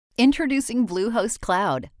Introducing Bluehost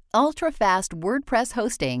Cloud, ultra-fast WordPress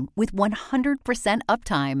hosting with 100%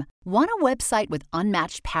 uptime. Want a website with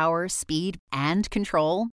unmatched power, speed, and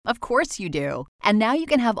control? Of course you do. And now you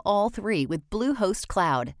can have all three with Bluehost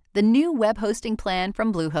Cloud, the new web hosting plan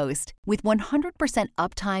from Bluehost. With 100%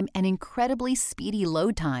 uptime and incredibly speedy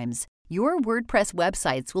load times, your WordPress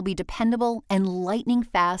websites will be dependable and lightning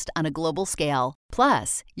fast on a global scale.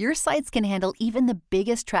 Plus, your sites can handle even the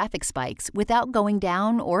biggest traffic spikes without going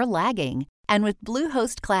down or lagging. And with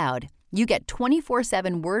Bluehost Cloud, you get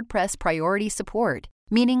 24/7 WordPress priority support,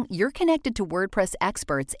 meaning you're connected to WordPress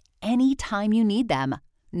experts anytime you need them.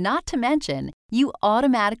 Not to mention, you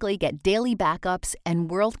automatically get daily backups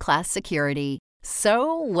and world-class security.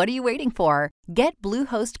 So, what are you waiting for? Get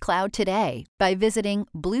Bluehost Cloud today by visiting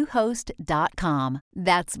Bluehost.com.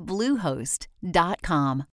 That's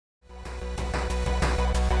Bluehost.com.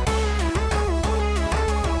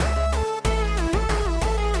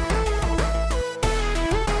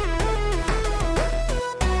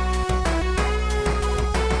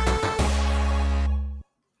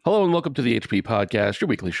 Hello and welcome to the HP Podcast, your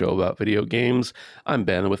weekly show about video games. I'm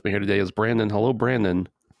Ben, and with me here today is Brandon. Hello, Brandon.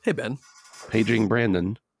 Hey, Ben. Paging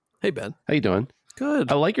Brandon. Hey, Ben. How you doing?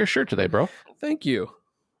 Good. I like your shirt today, bro. Thank you.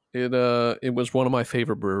 It was one of my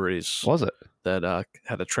favorite breweries. Was it? That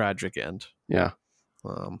had a tragic end. Yeah.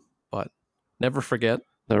 But never forget.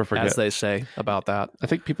 Never forget. As they say about that. I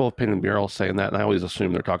think people have painted murals saying that, and I always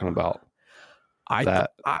assume they're talking about that.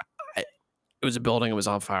 It was a building. It was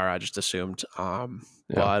on fire. I just assumed. Yeah.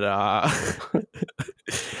 But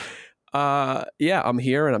yeah, I'm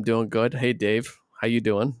here and I'm doing good. Hey, Dave. How you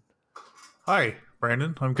doing? Hi,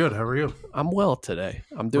 Brandon. I'm good. How are you? I'm well today.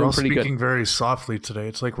 I'm doing we're all pretty speaking good. very softly today.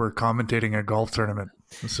 It's like we're commentating a golf tournament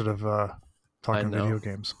instead of talking video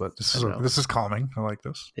games. But this is calming. I like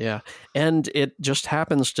this. Yeah, and it just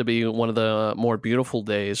happens to be one of the more beautiful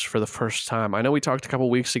days for the first time. I know we talked a couple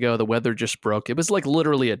weeks ago. The weather just broke. It was like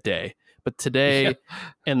literally a day. But today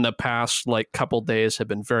and the past like couple days have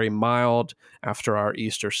been very mild after our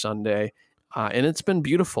Easter Sunday. And it's been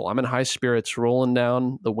beautiful. I'm in high spirits, rolling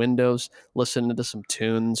down the windows, listening to some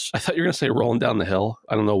tunes. I thought you were going to say rolling down the hill.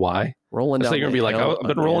 I don't know why. Rolling down the hill. You're going to be like, I've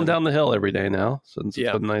been rolling down the hill every day now since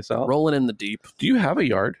it's been nice out. Rolling in the deep. Do you have a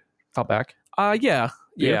yard out back? Yeah.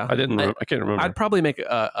 I can't remember. I'd probably make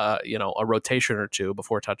a rotation or two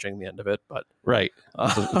before touching the end of it. But right.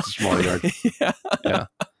 It's a small yard. Yeah.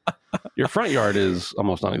 Your front yard is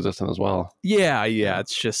almost non-existent as well. Yeah.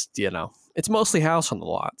 It's just, it's mostly house on the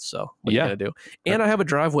lot. So what are you going to do? And I have a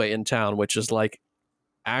driveway in town, which is like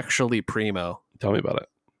actually primo. Tell me about it.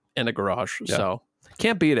 In a garage. Yeah. So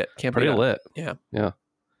can't beat it. Pretty lit. Yeah.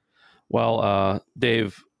 Well,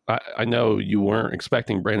 Dave, I know you weren't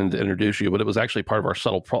expecting Brandon to introduce you, but it was actually part of our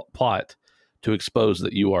subtle plot to expose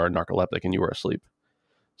that you are narcoleptic and you were asleep.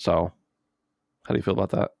 So how do you feel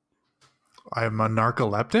about that? I'm a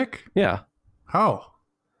narcoleptic? Yeah. How?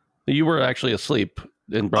 You were actually asleep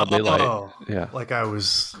in broad daylight. Yeah. Like I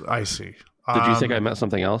see. Did you think I meant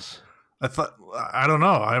something else? I don't know.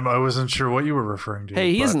 I wasn't sure what you were referring to.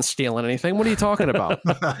 Hey, he isn't stealing anything. What are you talking about?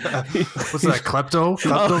 What's that?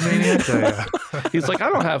 Kleptomaniac? Yeah. He's like, I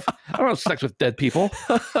don't have sex with dead people.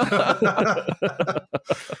 I'm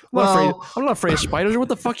not afraid of spiders. What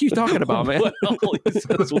the fuck are you talking about, man?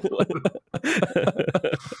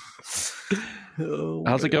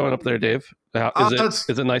 How's it going up there, Dave?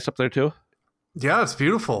 Is it nice up there too? Yeah, it's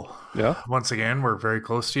beautiful. Yeah. Once again, we're very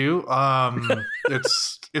close to you.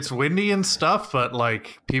 It's windy and stuff, but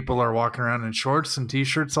like people are walking around in shorts and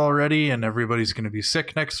t-shirts already, and everybody's going to be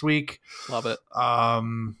sick next week. Love it.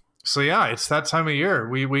 So yeah, it's that time of year.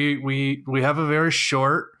 We have a very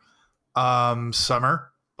short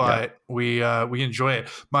summer, but we enjoy it.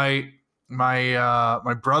 My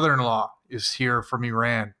brother-in-law is here from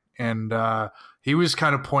Iran, and he was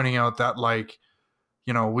kind of pointing out that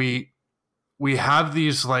we have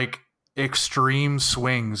these like extreme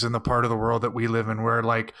swings in the part of the world that we live in where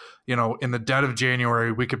in the dead of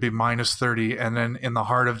January, we could be minus 30. And then in the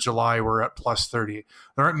heart of July, we're at plus 30.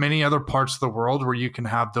 There aren't many other parts of the world where you can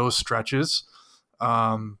have those stretches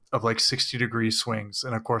of like 60-degree swings.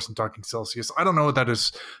 And of course, I'm talking Celsius. I don't know what that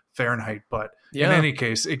is Fahrenheit, but in any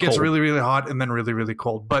case, it gets really, really hot and then really, really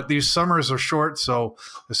cold. But these summers are short. So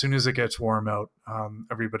as soon as it gets warm out,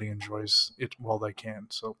 everybody enjoys it while they can.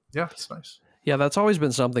 So yeah, it's nice. Yeah, that's always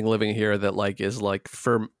been something living here that is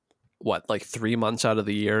for 3 months out of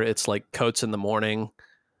the year. It's like coats in the morning,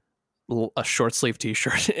 a short sleeve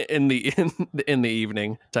t-shirt in the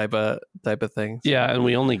evening type of thing. Yeah, and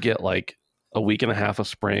we only get like a week and a half of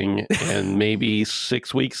spring and maybe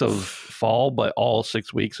 6 weeks of fall, but all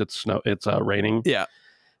 6 weeks it's raining. Yeah.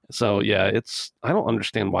 So yeah, I don't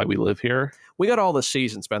understand why we live here. We got all the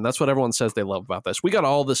seasons, Ben. That's what everyone says they love about this. We got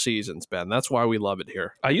all the seasons, Ben. That's why we love it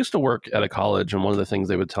here. I used to work at a college, and one of the things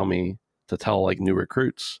they would tell me to tell like new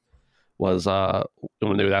recruits was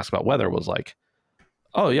when they would ask about weather was like,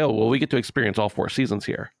 oh yeah, well we get to experience all 4 seasons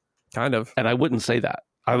here. Kind of. And I wouldn't say that.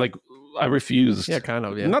 I refused. Yeah, kind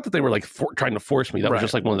of. Yeah. Not that they were like trying to force me. That was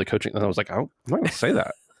just like one of the coaching. And I was like, I'm not going to say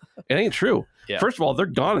that. It ain't true. Yeah. First of all, they're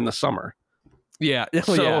gone in the summer. Yeah.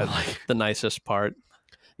 So, yeah. like, the nicest part.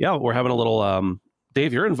 Yeah, we're having a little.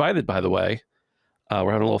 Dave, you're invited, by the way.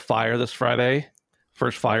 We're having a little fire this Friday.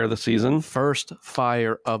 First fire of the season. First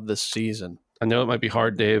fire of the season. I know it might be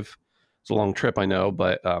hard, Dave. It's a long trip, I know.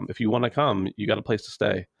 But if you want to come, you got a place to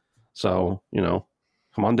stay. So,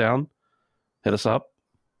 come on down. Hit us up.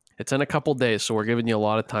 It's in a couple days, so we're giving you a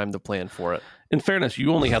lot of time to plan for it. In fairness,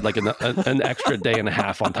 you only had like an extra day and a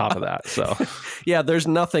half on top of that. So yeah, there's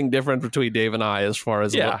nothing different between Dave and I as far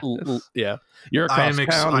as yeah. You're across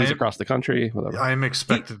town, he's across the country, whatever. I am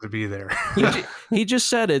expected to be there. He just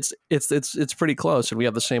said it's pretty close, and we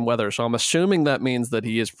have the same weather, so I'm assuming that means that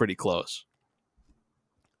he is pretty close.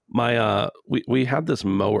 We had this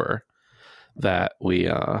mower that we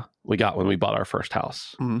got when we bought our first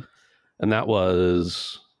house, and that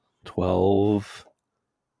was 12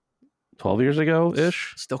 years ago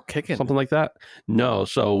ish, still kicking, something like that. No,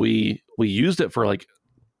 so we used it for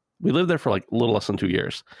we lived there for like a little less than 2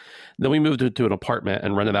 years. Then we moved into an apartment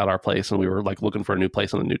and rented out our place, and we were like looking for a new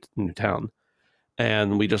place in a new town,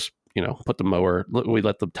 and we just put the mower. We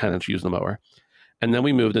let the tenants use the mower, and then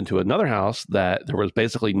we moved into another house that there was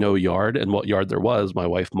basically no yard, and what yard there was, my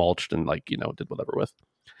wife mulched and did whatever with.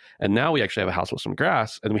 And now we actually have a house with some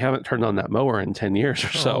grass, and we haven't turned on that mower in 10 years or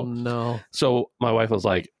so. Oh, no. So my wife was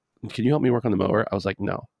like, can you help me work on the mower? I was like,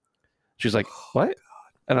 no. She's like, what?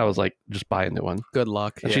 And I was like, just buy a new one. Good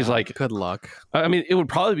luck. And she's like, good luck. I mean, it would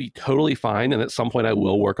probably be totally fine, and at some point I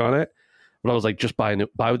will work on it. But I was like, just buy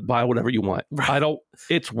whatever you want.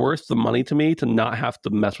 It's worth the money to me to not have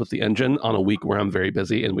to mess with the engine on a week where I'm very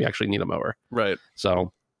busy and we actually need a mower. Right.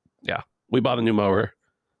 So, yeah, we bought a new mower.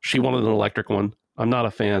 She wanted an electric one. I'm not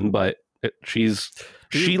a fan, but she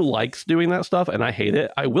likes doing that stuff, and I hate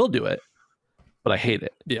it. I will do it, but I hate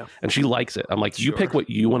it. Yeah. And she likes it. I'm like, you pick what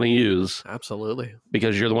you want to use. Absolutely.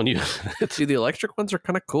 Because you're the one using it. See, the electric ones are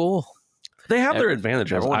kind of cool. They have their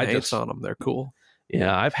advantages. Everyone hates on them. They're cool.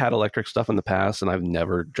 Yeah, I've had electric stuff in the past, and I've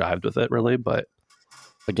never jived with it really. But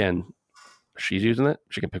again, she's using it.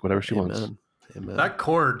 She can pick whatever she wants. Amen. That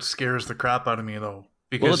cord scares the crap out of me, though.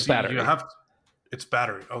 Because it's battery. It's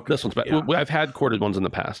battery. Okay. This one's battery. Yeah. I've had corded ones in the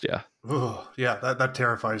past, yeah. Oh, yeah, that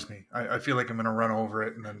terrifies me. I feel like I'm going to run over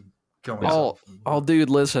it and then kill myself. Oh, dude,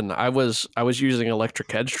 listen, I was using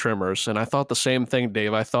electric hedge trimmers, and I thought the same thing,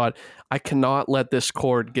 Dave. I thought, I cannot let this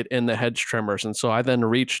cord get in the hedge trimmers. And so I then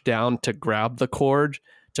reached down to grab the cord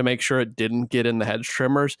to make sure it didn't get in the hedge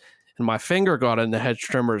trimmers, and my finger got in the hedge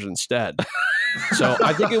trimmers instead. So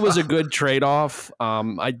I think it was a good trade-off.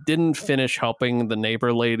 I didn't finish helping the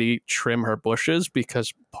neighbor lady trim her bushes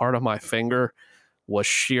because part of my finger was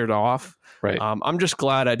sheared off. Right. I'm just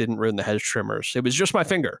glad I didn't ruin the hedge trimmers. It was just my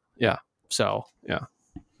finger. Yeah. So yeah.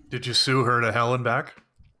 Did you sue her to hell and back?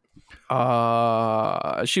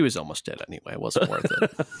 She was almost dead anyway. It wasn't worth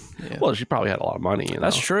it. Yeah. Well, she probably had a lot of money.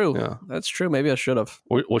 That's true. Yeah. That's true. Maybe I should have.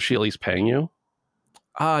 Was she at least paying you?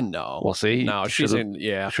 No. Well, see, no, she's in.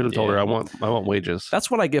 Yeah, should have told her I want wages.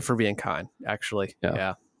 That's what I get for being kind. Actually,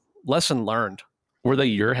 yeah. Lesson learned. Were they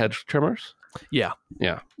your hedge trimmers? Yeah.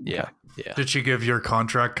 Yeah. Yeah. Yeah. Did she give your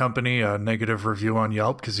contract company a negative review on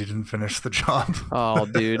Yelp because you didn't finish the job? Oh,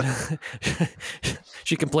 dude.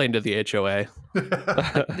 She complained to the HOA.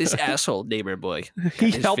 This asshole neighbor boy.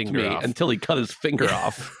 He helped me until he cut his finger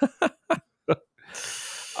off.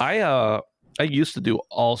 I used to do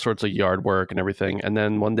all sorts of yard work and everything. And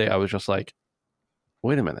then one day I was just like,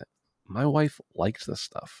 wait a minute. My wife likes this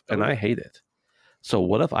stuff and I hate it. So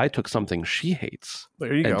what if I took something she hates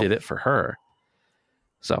and did it for her?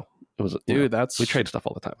 So it was, dude, we trade stuff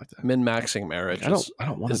all the time like that. Min-maxing marriage I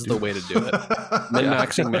don't want is the way to do it.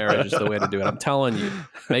 Min-maxing marriage is the way to do it. I'm telling you,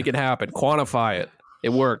 make it happen. Quantify it. It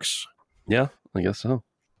works. Yeah, I guess so.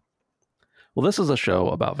 Well, this is a show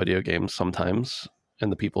about video games sometimes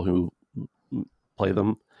and the people who play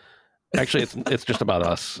them. Actually, it's just about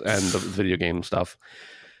us and the video game stuff.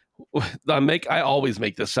 I always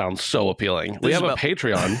make this sound so appealing. We have a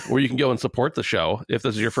Patreon where you can go and support the show. If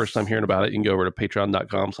this is your first time hearing about it, you can go over to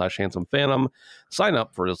patreon.com/handsomephantom. Sign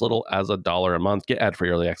up for as little as $1 a month. Get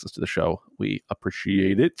ad-free early access to the show. We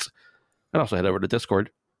appreciate it. And also head over to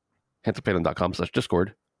Discord,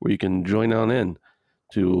 handsomephantom.com/Discord, where you can join on in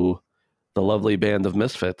to the lovely band of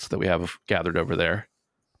misfits that we have gathered over there.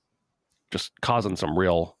 just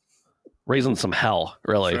raising some hell,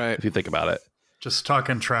 really, Right. if you think about it. Just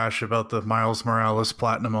talking trash about the Miles Morales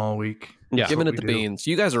Platinum all week. Yeah. Giving it the beans.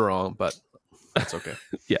 You guys are wrong, but that's okay.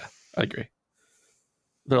 Yeah, I agree.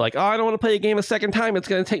 They're like, oh, I don't want to play a game a second time. It's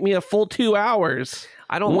going to take me a full 2 hours.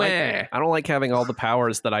 I don't like having all the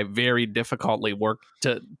powers that I very difficultly work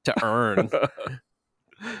to earn.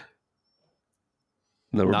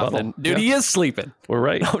 No rebuttal. Nothing. Dude, he is sleeping. We're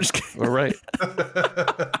right. No, I'm just kidding. We're right.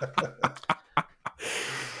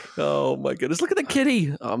 Oh my goodness! Look at the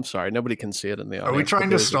kitty. Oh, I'm sorry, nobody can see it in the audience. Are we trying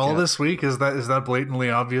to stall this week? Is that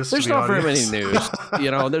blatantly obvious? There's to the not very many audience?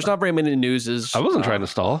 news. There's not very many newses. I wasn't trying to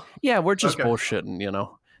stall. Yeah, we're just Okay. bullshitting.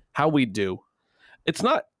 How we do. It's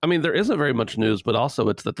not, I mean, there isn't very much news, but also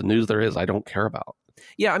it's that the news there is, I don't care about.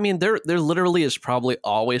 Yeah, I mean, there literally is probably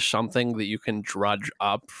always something that you can drudge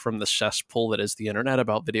up from the cesspool that is the internet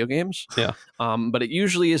about video games. Yeah. But it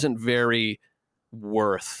usually isn't very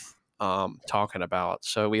worth talking about.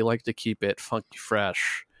 So we like to keep it funky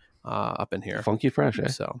fresh up in here. Funky fresh, eh?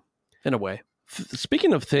 So, in a way,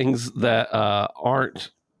 Speaking of things that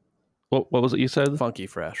aren't, what was it you said? funky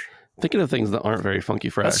fresh. Thinking of things that aren't very funky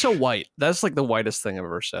fresh. That's so white. That's like the whitest thing I've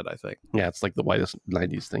ever said, I think. Yeah, it's like the whitest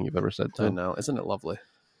 90s thing you've ever said, I too. know. Isn't it lovely?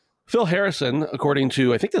 Phil Harrison, according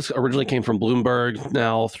to, I think this originally came from Bloomberg,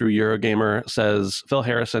 now through Eurogamer, says Phil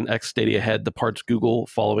Harrison, ex-Stadia head, departs Google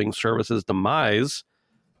following service's demise.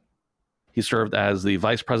 He served as the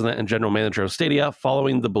vice president and general manager of Stadia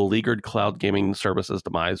following the beleaguered cloud gaming service's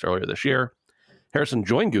demise earlier this year. Harrison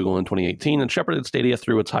joined Google in 2018 and shepherded Stadia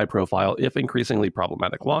through its high-profile, if increasingly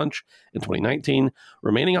problematic, launch in 2019,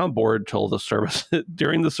 remaining on board till the service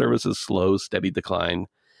during the service's slow, steady decline.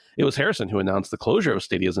 It was Harrison who announced the closure of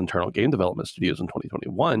Stadia's internal game development studios in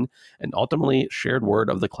 2021 and ultimately shared word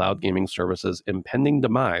of the cloud gaming service's impending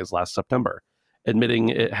demise last September, admitting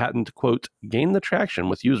it hadn't, quote, gained the traction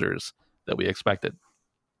with users that we expected.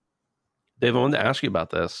 Dave, I wanted to ask you about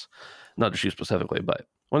this, not just you specifically, but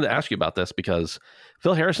I wanted to ask you about this because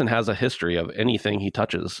Phil Harrison has a history of anything he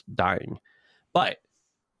touches dying. But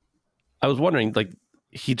I was wondering, like,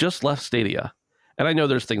 he just left Stadia, and I know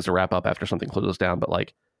there's things to wrap up after something closes down, but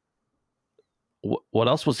like, what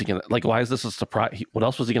else was he gonna, like, why is this a surprise? What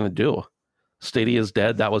else was he gonna do? Stadia is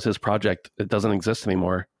dead. That was his project. It doesn't exist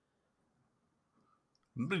anymore.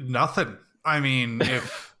 Nothing. I mean,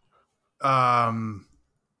 if I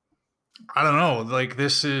don't know, like,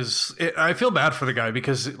 this is I feel bad for the guy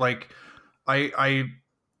because, like, I've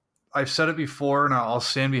said it before and I'll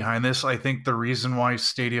stand behind this. I think the reason why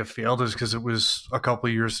Stadia failed is because it was a couple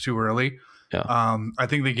of years too early. Yeah. I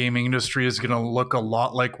think the gaming industry is going to look a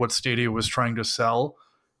lot like what Stadia was trying to sell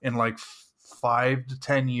in like 5 to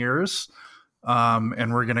 10 years.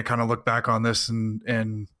 And we're going to kind of look back on this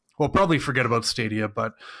and we'll probably forget about Stadia.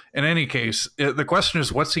 But in any case, the question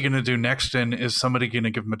is, what's he going to do next? And is somebody going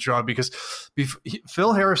to give him a job? Because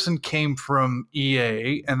Phil Harrison came from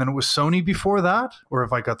EA and then it was Sony before that? Or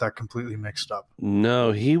have I got that completely mixed up?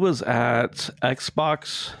 No, he was at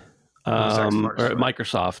Xbox. Xbox, or right.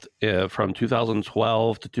 Microsoft from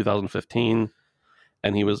 2012 to 2015,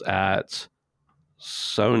 and he was at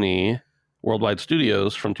Sony Worldwide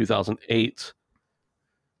Studios from 2008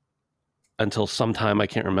 until sometime I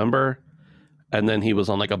can't remember, and then he was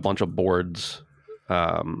on like a bunch of boards.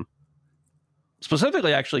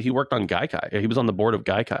 Specifically, actually, he worked on Gaikai. He was on the board of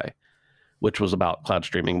Gaikai, which was about cloud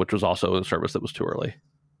streaming, which was also a service that was too early.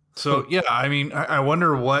 So, yeah, I mean, I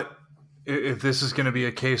wonder if this is going to be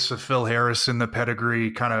a case of Phil Harrison, the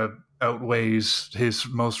pedigree kind of outweighs his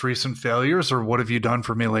most recent failures, or what have you done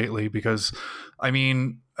for me lately? Because, I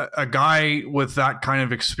mean, a guy with that kind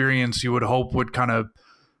of experience, you would hope would kind of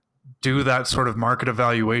do that sort of market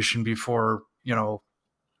evaluation before,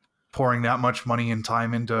 pouring that much money and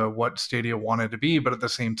time into what Stadia wanted to be. But at the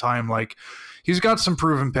same time, like, he's got some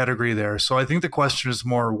proven pedigree there. So I think the question is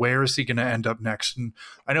more, where is he going to end up next? And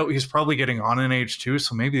I know he's probably getting on in age too,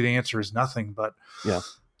 so maybe the answer is nothing. But yeah,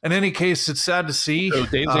 in any case, it's sad to see. So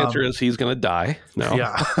Dave's answer is he's going to die now.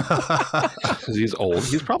 Yeah. Because he's old.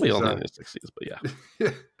 He's probably only in his 60s, but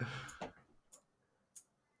yeah.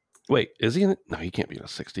 Wait, is he? No, he can't be in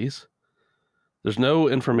his 60s. There's no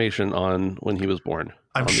information on when he was born.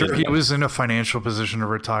 I'm sure he was in a financial position to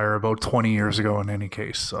retire about 20 years ago in any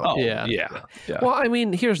case. So yeah. Well, I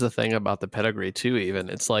mean, here's the thing about the pedigree too, even.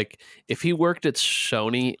 It's like, if he worked at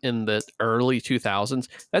Sony in the early 2000s,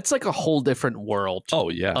 that's like a whole different world. Oh,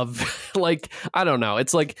 yeah. Of like, I don't know.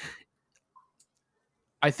 It's like,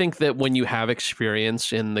 I think that when you have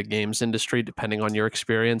experience in the games industry, depending on your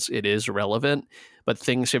experience, it is relevant. But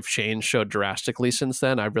things have changed so drastically since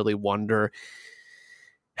then. I really wonder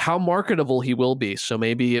how marketable he will be. So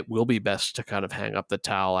maybe it will be best to kind of hang up the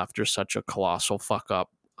towel after such a colossal fuck up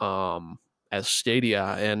as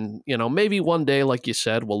Stadia. And, maybe one day, like you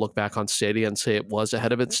said, we'll look back on Stadia and say it was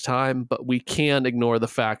ahead of its time, but we can't ignore the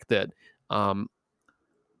fact that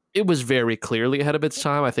it was very clearly ahead of its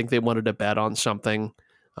time. I think they wanted to bet on something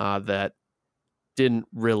that didn't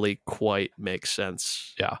really quite make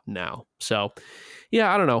sense now. So,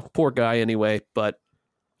 I don't know. Poor guy anyway, but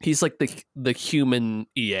he's like the human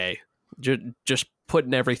EA, just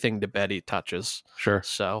putting everything to bed he touches. Sure.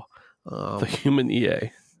 So the human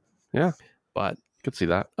EA. Yeah. But could see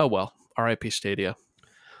that. Oh, well. R.I.P. Stadia.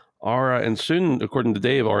 All right. And soon, according to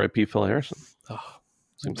Dave, R.I.P. Phil Harrison. Oh,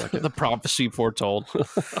 seems like it. The prophecy foretold.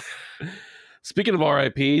 Speaking of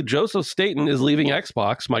R.I.P., Joseph Staten is leaving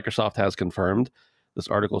Xbox, Microsoft has confirmed. This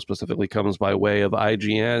article specifically comes by way of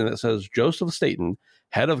IGN, and it says Joseph Staten,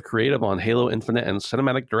 head of creative on Halo Infinite and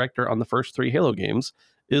cinematic director on the first 3 Halo games,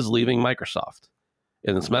 is leaving Microsoft.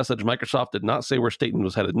 In this message, Microsoft did not say where Staten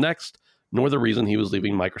was headed next, nor the reason he was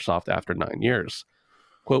leaving Microsoft after 9 years.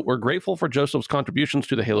 Quote, "We're grateful for Joseph's contributions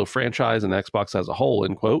to the Halo franchise and Xbox as a whole,"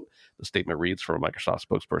 end quote. The statement reads from a Microsoft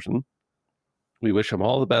spokesperson. "We wish him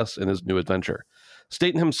all the best in his new adventure."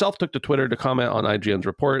 Staten himself took to Twitter to comment on IGN's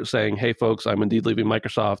report, saying, "Hey folks, I'm indeed leaving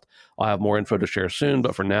Microsoft. I'll have more info to share soon,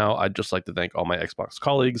 but for now, I'd just like to thank all my Xbox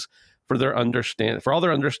colleagues for all their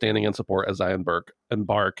understanding and support as I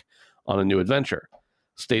embark on a new adventure."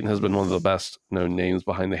 Staten has been one of the best known names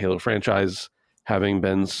behind the Halo franchise, having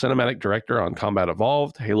been cinematic director on Combat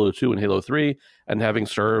Evolved, Halo 2, and Halo 3, and having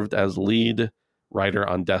served as lead writer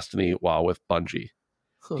on Destiny while with Bungie.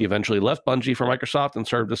 He eventually left Bungie for Microsoft and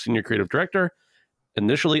served as senior creative director,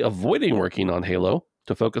 initially avoiding working on Halo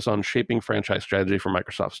to focus on shaping franchise strategy for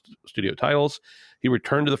Microsoft studio titles. He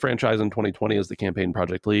returned to the franchise in 2020 as the campaign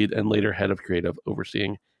project lead and later head of creative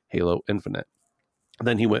overseeing Halo Infinite.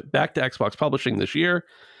 Then he went back to Xbox Publishing this year,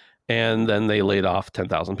 and then they laid off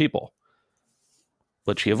 10,000 people,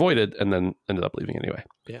 which he avoided and then ended up leaving anyway.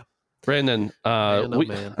 Yeah. Brandon, I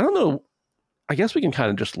don't know. I guess we can kind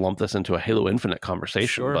of just lump this into a Halo Infinite conversation,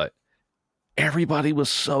 Sure. But everybody was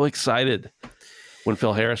so excited when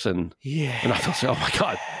Phil Harrison,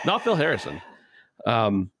 not Phil Harrison.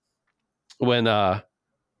 When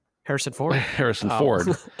Harrison Ford.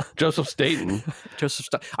 Ford, Joseph Staten.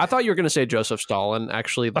 I thought you were going to say Joseph Stalin.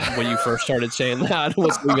 Actually, when you first started saying that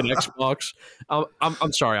was leaving Xbox.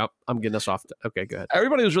 I'm sorry. I'm getting us off. Okay, go ahead.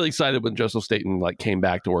 Everybody was really excited when Joseph Staten came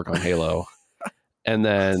back to work on Halo, and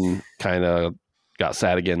then kind of got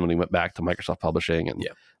sad again when he went back to Microsoft Publishing and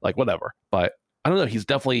whatever. But I don't know. He's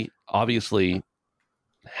definitely, obviously,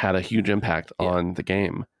 had a huge impact on the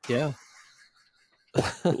game. Yeah.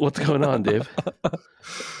 What's going on, Dave?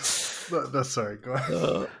 That's sorry. Go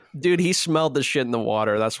ahead. Dude, he smelled the shit in the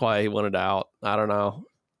water. That's why he wanted out. I don't know.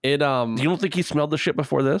 You don't think he smelled the shit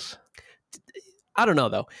before this? I don't know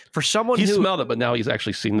though. For someone he who smelled it, but now he's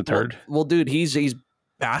actually seen the turd. Well, dude, he's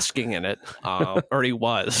basking in it, or he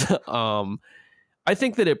was. I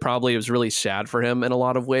think that it probably was really sad for him in a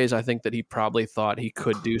lot of ways. I think that he probably thought he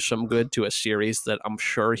could do some good to a series that I'm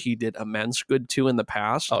sure he did immense good to in the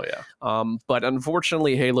past. Oh, yeah. But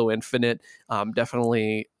unfortunately, Halo Infinite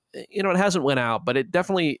definitely, it hasn't went out, but it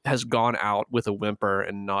definitely has gone out with a whimper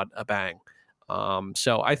and not a bang.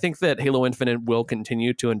 So I think that Halo Infinite will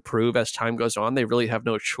continue to improve as time goes on. They really have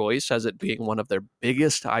no choice as it being one of their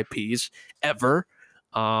biggest IPs ever.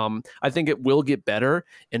 I think it will get better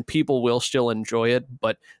and people will still enjoy it,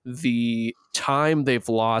 but the time they've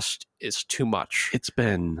lost is too much. It's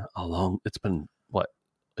been what,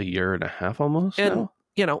 a year and a half almost? And,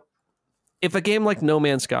 now? If a game like No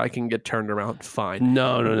Man's Sky can get turned around, fine.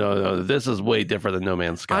 No. This is way different than No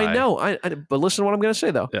Man's Sky. I know. But listen to what I'm going to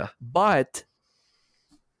say, though. Yeah. But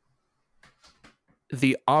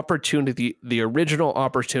the opportunity, the original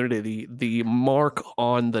opportunity, the mark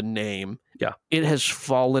on the name, it has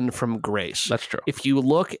fallen from grace. That's true. If you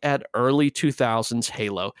look at early 2000s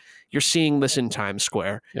Halo, you're seeing this in Times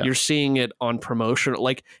Square. Yeah. You're seeing it on promotion.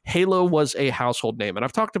 Like, Halo was a household name, and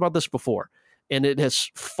I've talked about this before, and it has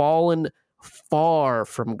fallen far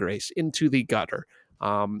from grace into the gutter.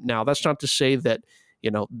 Now, that's not to say that,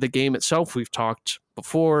 the game itself, we've talked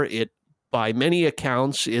before, it by many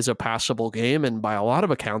accounts is a passable game, and by a lot of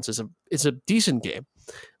accounts is a decent game.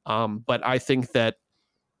 But I think that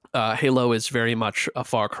Halo is very much a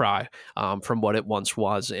far cry from what it once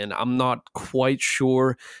was, and I'm not quite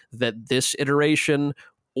sure that this iteration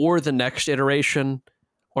or the next iteration,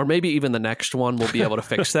 or maybe even the next one, will be able to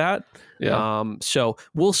fix that. So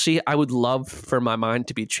we'll see. I would love for my mind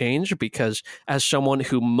to be changed, because as someone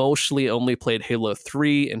who mostly only played Halo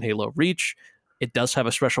 3 and Halo Reach, it does have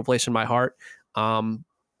a special place in my heart.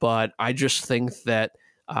 but I just think that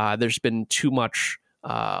there's been too much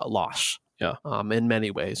loss. Yeah. In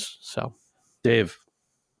many ways. So, Dave,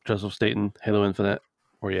 Joseph Staten, Halo Infinite,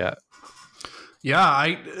 where you at?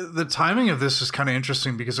 Yeah, the timing of this is kind of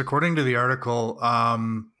interesting because according to the article,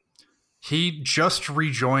 he just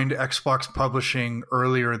rejoined Xbox Publishing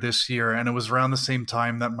earlier this year, and it was around the same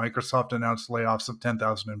time that Microsoft announced layoffs of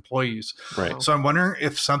 10,000 employees. Right. So I'm wondering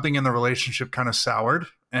if something in the relationship kind of soured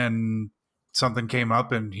and something came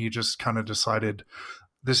up and he just kind of decided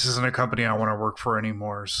this isn't a company I want to work for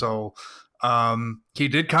anymore. So he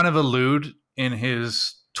did kind of allude in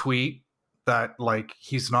his tweet that like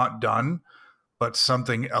he's not done, but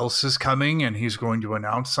something else is coming and he's going to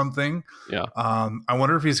announce something. Yeah. I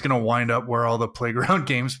wonder if he's going to wind up where all the Playground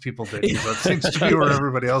Games people did, because that seems to be where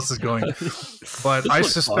everybody else is going. But I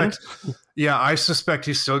suspect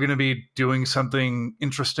he's still going to be doing something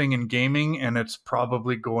interesting in gaming, and it's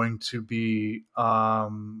probably going to be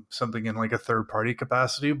something in like a third-party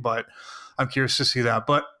capacity, but I'm curious to see that.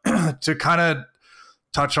 But to kind of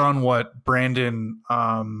touch on what Brandon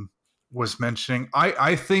was mentioning,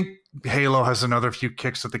 I think Halo has another few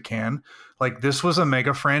kicks at the can. Like, this was a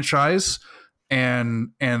mega franchise,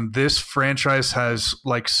 and this franchise has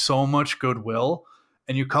like so much goodwill,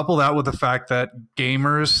 and you couple that with the fact that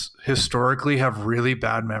gamers historically have really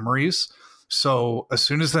bad memories. So as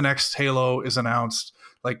soon as the next Halo is announced,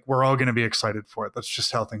 like, we're all going to be excited for it. That's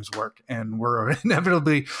just how things work, and we're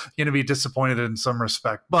inevitably going to be disappointed in some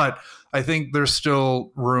respect. But I think there's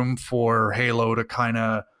still room for Halo to kind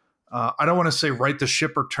of I don't want to say right the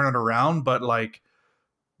ship or turn it around, but like,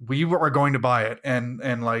 we are going to buy it.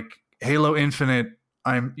 And like Halo Infinite,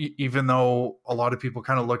 even though a lot of people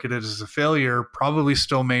kind of look at it as a failure, probably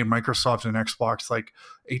still made Microsoft and Xbox like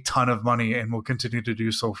a ton of money and will continue to do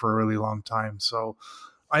so for a really long time. So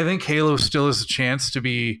I think Halo still has a chance to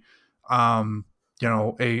be, an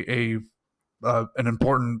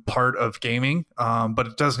important part of gaming, but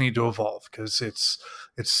it does need to evolve because it's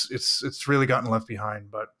really gotten left behind.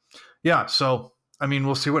 But yeah, so I mean,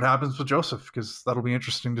 we'll see what happens with Joseph, because that'll be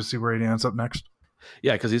interesting to see where he ends up next.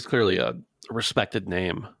 Yeah, because he's clearly a respected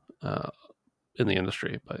name in the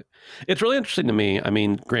industry. But it's really interesting to me. I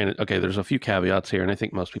mean, granted, okay, there's a few caveats here, and I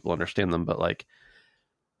think most people understand them. But like,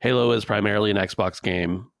 Halo is primarily an Xbox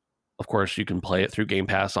game. Of course, you can play it through Game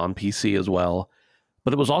Pass on PC as well.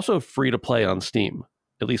 But it was also free to play on Steam,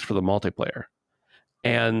 at least for the multiplayer.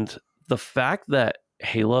 And the fact that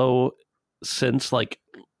Halo, since like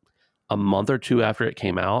a month or two after it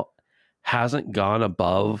came out, hasn't gone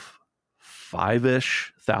above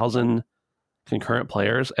 5,000 concurrent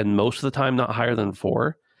players, and most of the time not higher than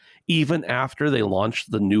 4, even after they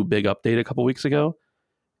launched the new big update a couple weeks ago,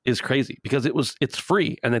 is crazy, because it's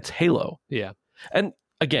free and it's Halo. Yeah. And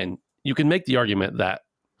again, you can make the argument that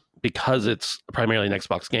because it's primarily an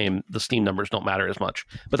Xbox game, the Steam numbers don't matter as much,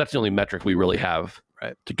 but that's the only metric we really have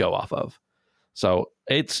to go off of. So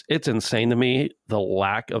it's insane to me, the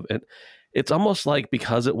lack of it. It's almost like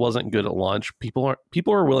because it wasn't good at launch, people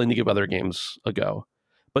are willing to give other games a go,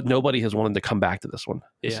 but nobody has wanted to come back to this one.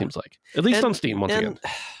 It seems like, at least on Steam once again.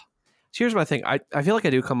 Here's my thing. I feel like I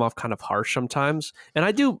do come off kind of harsh sometimes, and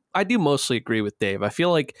I do mostly agree with Dave. I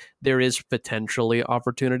feel like there is potentially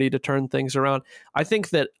opportunity to turn things around. I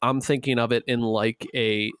think that I'm thinking of it in like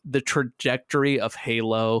the trajectory of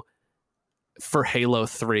Halo for Halo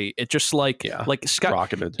 3. It just like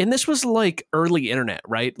rocketed. And this was like early internet,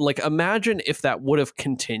 right? Like, imagine if that would have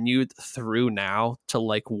continued through now to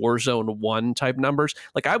like Warzone 1 type numbers.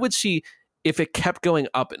 Like, I would see if it kept going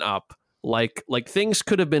up and up, like things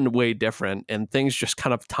could have been way different, and things just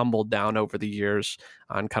kind of tumbled down over the years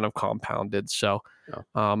and kind of compounded. So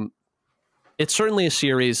it's certainly a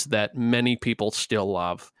series that many people still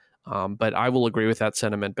love. But I will agree with that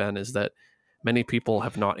sentiment, Ben, is that many people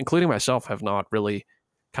have not, including myself, have not really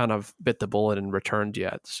kind of bit the bullet and returned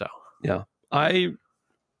yet. So yeah, I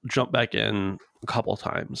jumped back in a couple of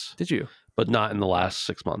times. Did you? But not in the last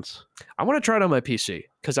 6 months. I want to try it on my PC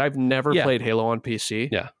because I've never played Halo on PC.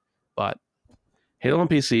 Yeah. But Halo on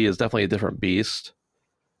PC is definitely a different beast,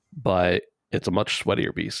 but it's a much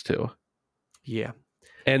sweatier beast too. Yeah.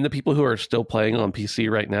 And the people who are still playing on PC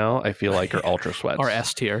right now, I feel like, are ultra sweats. Or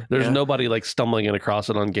S tier. There's nobody like stumbling in across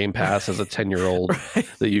it on Game Pass as a 10-year-old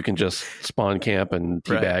that you can just spawn camp and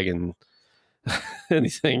teabag and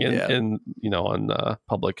anything and on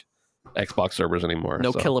public Xbox servers anymore.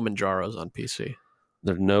 No Kilimanjaros on PC.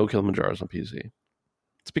 There's no Kilimanjaros on PC.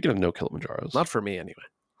 Speaking of no Kilimanjaros. Not for me anyway.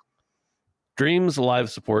 Dreams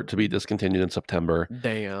live support to be discontinued in September.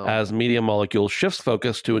 Damn. As Media Molecule shifts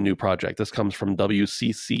focus to a new project. This comes from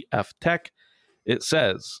WCCF Tech. It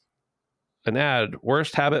says, an ad,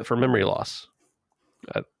 worst habit for memory loss.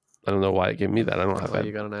 I don't know why it gave me that. I don't have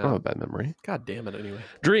You got an I don't have app. a bad memory. God damn it, anyway.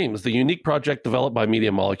 Dreams, the unique project developed by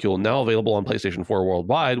Media Molecule, now available on PlayStation 4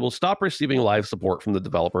 worldwide, will stop receiving live support from the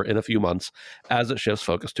developer in a few months as it shifts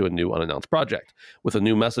focus to a new unannounced project. With a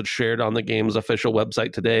new message shared on the game's official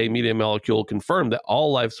website today, Media Molecule confirmed that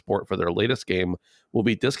all live support for their latest game will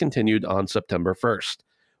be discontinued on September 1st.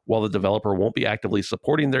 While the developer won't be actively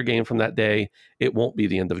supporting their game from that day, it won't be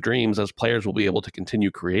the end of Dreams, as players will be able to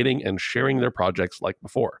continue creating and sharing their projects like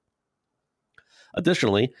before.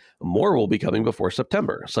 Additionally, more will be coming before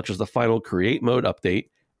September, such as the final Create Mode update,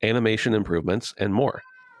 animation improvements, and more.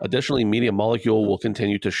 Additionally, Media Molecule will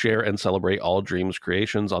continue to share and celebrate all Dreams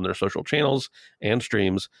creations on their social channels and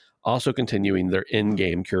streams, also continuing their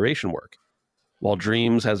in-game curation work. While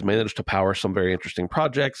Dreams has managed to power some very interesting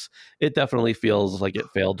projects, it definitely feels like it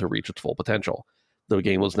failed to reach its full potential. The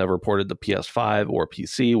game was never ported to PS5 or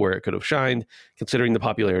PC where it could have shined, considering the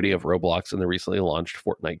popularity of Roblox and the recently launched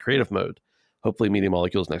Fortnite Creative Mode. Hopefully, Media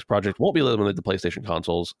Molecule's next project won't be limited to PlayStation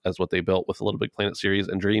consoles, as what they built with the Little Big Planet series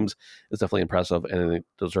and Dreams is definitely impressive, and it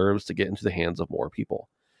deserves to get into the hands of more people.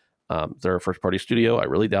 They're a first-party studio. I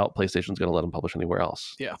really doubt PlayStation's going to let them publish anywhere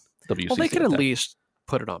else. Yeah. WCC Well, they could at Tech. least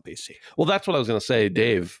put it on PC. Well, that's what I was going to say,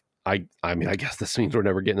 Dave. I mean, I guess this means we're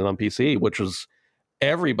never getting it on PC, which was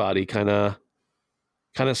everybody kind of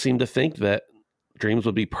seemed to think that Dreams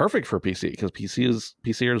would be perfect for PC because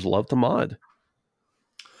PCers love to mod.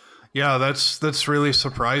 Yeah, that's really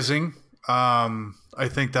surprising. I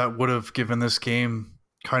think that would have given this game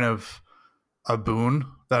kind of a boon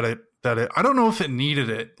that it I don't know if it needed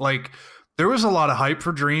it. Like, there was a lot of hype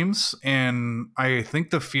for Dreams, and I think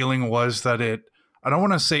the feeling was that I don't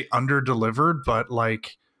want to say under-delivered, but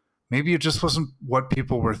like maybe it just wasn't what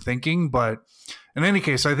people were thinking. But in any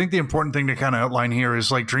case, I think the important thing to kind of outline here is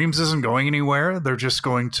like Dreams isn't going anywhere. They're just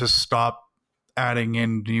going to stop adding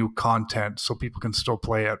in new content so people can still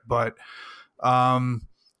play it. But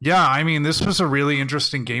yeah, I mean, this was a really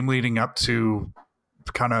interesting game leading up to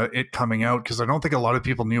kind of it coming out, because I don't think a lot of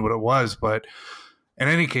people knew what it was. But in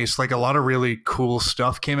any case, like, a lot of really cool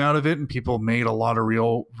stuff came out of it, and people made a lot of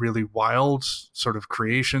really wild sort of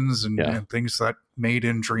creations and things that made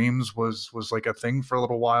in Dreams was like a thing for a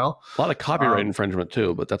little while. A lot of copyright infringement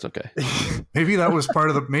too, but that's okay. Maybe that was part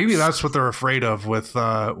of the. Maybe that's what they're afraid of with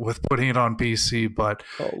putting it on PC. But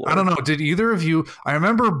I don't know. Did either of you? I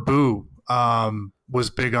remember Boo was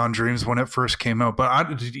big on Dreams when it first came out.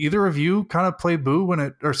 But did either of you kind of play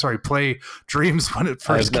play Dreams when it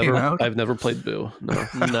first came out? I've never played Boo. No,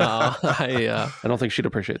 No, I don't think she'd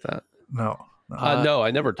appreciate that. No. No,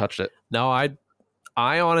 I never touched it. No, I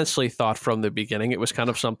honestly thought from the beginning it was kind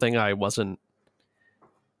of something I wasn't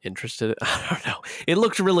interested in. I don't know. It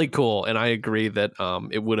looked really cool, and I agree that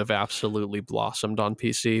it would have absolutely blossomed on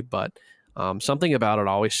PC, but something about it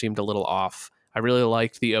always seemed a little off. I really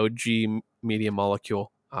liked the OG Media Molecule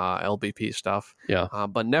LBP stuff. Yeah.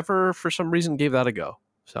 But never, for some reason, gave that a go.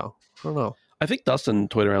 So, I don't know. I think Dustin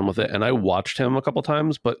toyed around with it, and I watched him a couple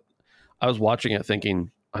times, but I was watching it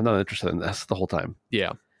thinking, I'm not interested in this the whole time.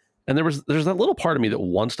 Yeah. And there's that little part of me that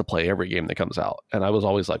wants to play every game that comes out. And I was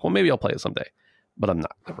always like, well, maybe I'll play it someday. But I'm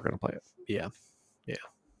never going to play it. Yeah.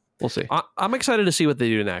 We'll see. I'm excited to see what they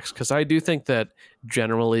do next, because I do think that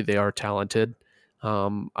generally they are talented.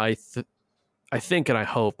 I think and I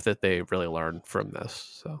hope that they really learn from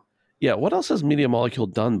this. So yeah, what else has Media Molecule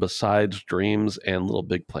done besides Dreams and Little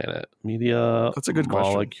Big Planet? That's a good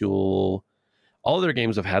Molecule. question. All of their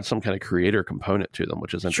games have had some kind of creator component to them,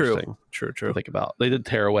 which is interesting. True. To think about. They did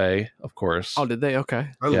Tearaway, of course. Oh, did they? Okay.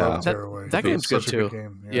 I love Tearaway. That game's good too.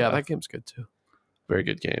 Game. Yeah, that game's good too. Very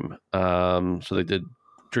good game. So they did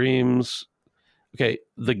Dreams. Okay,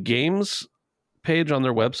 the games page on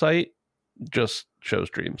their website just shows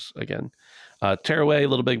Dreams again. Tearaway,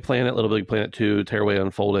 Little Big Planet 2, Tearaway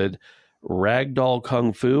Unfolded, Ragdoll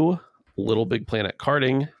Kung Fu, Little Big Planet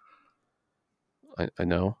Karting. I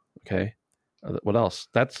know. Okay. What else?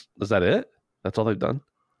 Is that it? That's all they've done?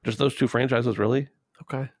 Just those two franchises, really?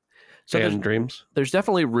 Okay. So and Dreams? There's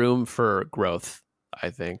definitely room for growth,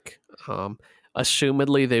 I think.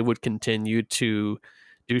 Assumedly, they would continue to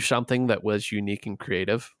do something that was unique and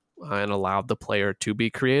creative and allowed the player to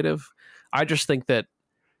be creative. I just think that,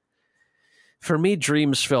 for me,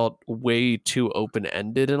 Dreams felt way too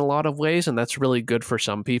open-ended in a lot of ways, and that's really good for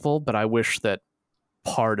some people, but I wish that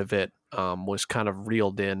part of it was kind of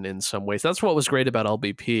reeled in some ways. That's what was great about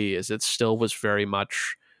LBP, is it still was very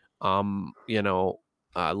much,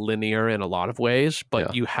 linear in a lot of ways,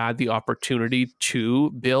 but you had the opportunity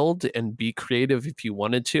to build and be creative if you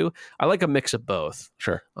wanted to. I like a mix of both.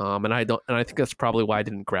 Sure. And I think that's probably why I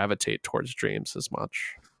didn't gravitate towards Dreams as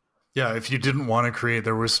much. Yeah, if you didn't want to create,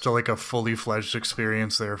 there was still like a fully fledged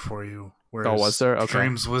experience there for you. Whereas was there? Okay.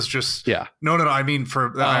 Dreams was just Yeah. No. I mean,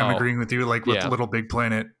 I'm Oh. agreeing with you. Like with Yeah. Little Big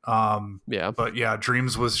Planet. Yeah. But yeah,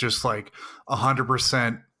 Dreams was just like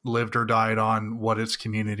 100% lived or died on what its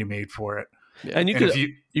community made for it. Yeah. And if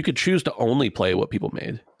you could choose to only play what people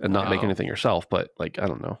made and not make Oh. anything yourself. But like, I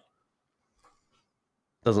don't know.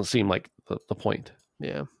 Doesn't seem like the point.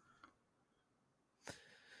 Yeah.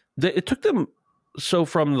 It took them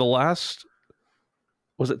from the last,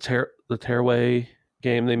 was it the Tearaway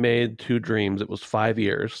game they made to Dreams? It was 5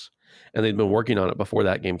 years, and they'd been working on it before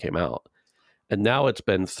that game came out. And now it's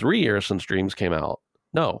been 3 years since Dreams came out.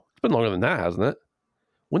 No, it's been longer than that, hasn't it?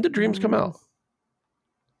 When did Dreams come out?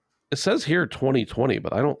 It says here 2020,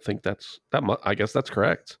 but I don't think that's that much. I guess that's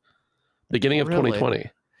correct. Beginning of 2020.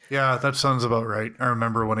 Yeah, that sounds about right. I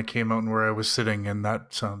remember when it came out and where I was sitting, and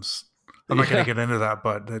that sounds. I'm not going to get into that,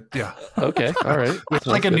 but yeah. Okay, all right. It's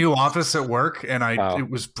like a new office at work, and Wow. it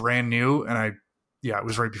was brand new, and it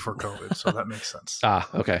was right before COVID, so that makes sense.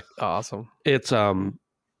 Okay. Awesome. It's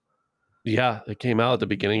it came out at the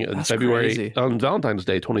beginning in That's February crazy. on Valentine's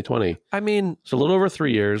Day 2020. I mean, So a little over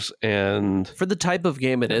 3 years, and for the type of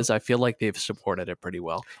game it is, I feel like they've supported it pretty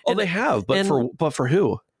well. oh, And- they have, but and- for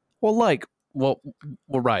who? Well,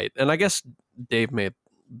 right. And I guess Dave made,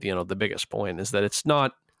 the biggest point is that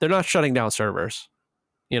they're not shutting down servers.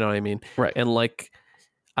 You know what I mean? Right. And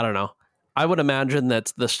I don't know. I would imagine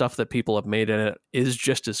that the stuff that people have made in it is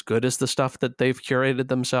just as good as the stuff that they've curated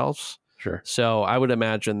themselves. Sure. So I would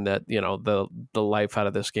imagine that, the life out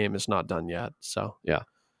of this game is not done yet. So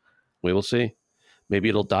We will see. Maybe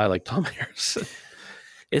it'll die like Tom Harrison,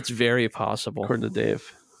 it's very possible. according to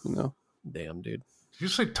Dave. Damn, dude. Did you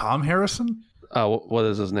say Tom Harrison? What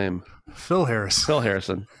is his name? Phil Harrison. Phil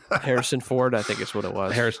Harrison. Harrison Ford, I think is what it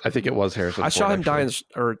was. I think it was Harrison. I saw Ford, him die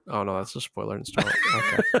actually. oh no, that's a spoiler in Star Wars.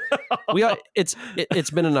 Okay.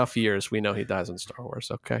 It's been enough years. We know he dies in Star Wars.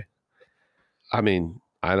 Okay. I mean,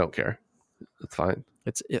 I don't care. It's fine.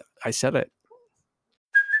 I said it.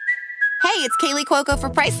 Hey, it's Kaylee Cuoco for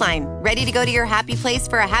Priceline. Ready to go to your happy place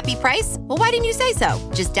for a happy price? Well, why didn't you say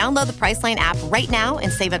so? Just download the Priceline app right now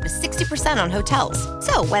and save up to 60% on hotels.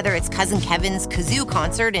 So whether it's Cousin Kevin's Kazoo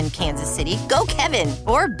Concert in Kansas City, go Kevin,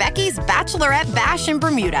 or Becky's Bachelorette Bash in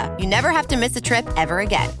Bermuda, you never have to miss a trip ever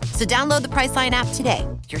again. So download the Priceline app today.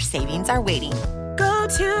 Your savings are waiting. Go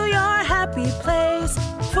to your happy place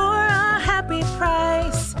for a happy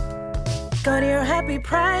price. Go to your happy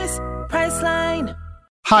price, Priceline.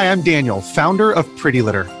 Hi, I'm Daniel, founder of Pretty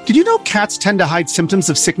Litter. Did you know cats tend to hide symptoms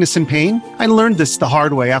of sickness and pain? I learned this the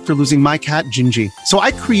hard way after losing my cat, Gingy. So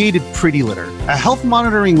I created Pretty Litter, a health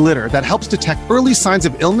monitoring litter that helps detect early signs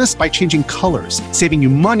of illness by changing colors, saving you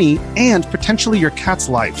money and potentially your cat's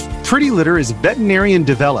life. Pretty Litter is veterinarian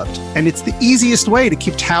developed, and it's the easiest way to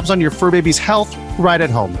keep tabs on your fur baby's health right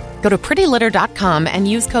at home. Go to prettylitter.com and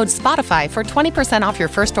use code SPOTIFY for 20% off your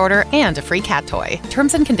first order and a free cat toy.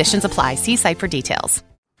 Terms and conditions apply. See site for details.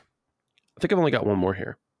 I think I've only got one more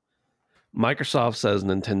here. Microsoft says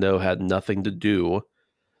Nintendo had nothing to do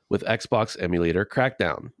with Xbox emulator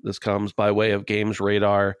crackdown. This comes by way of Games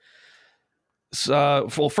Radar.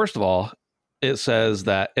 Well, first of all, it says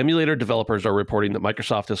that emulator developers are reporting that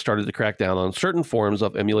Microsoft has started to crack down on certain forms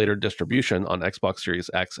of emulator distribution on Xbox Series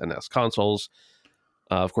X and S consoles.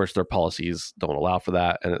 Of course, their policies don't allow for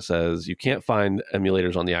that. And it says you can't find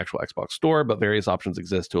emulators on the actual Xbox store, but various options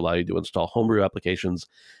exist to allow you to install homebrew applications,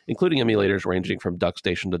 including emulators ranging from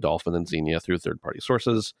DuckStation to Dolphin and Xenia through third-party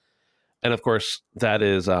sources. And of course, that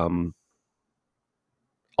is all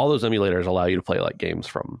those emulators allow you to play like games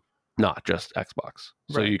from not just Xbox.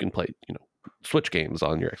 So Right. you can play, Switch games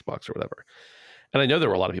on your Xbox or whatever. And I know there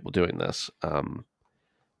were a lot of people doing this.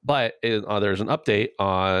 But there's an update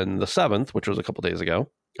on the 7th, which was a couple days ago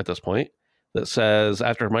at this point, that says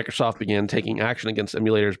after Microsoft began taking action against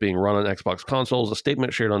emulators being run on Xbox consoles, a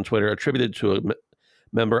statement shared on Twitter attributed to a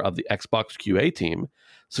member of the Xbox QA team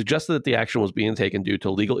suggested that the action was being taken due to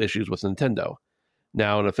legal issues with Nintendo.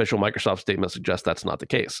 Now, an official Microsoft statement suggests that's not the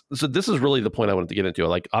case. So this is really the point I wanted to get into.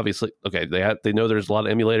 Like, obviously, okay, they know there's a lot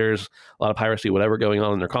of emulators, a lot of piracy, whatever going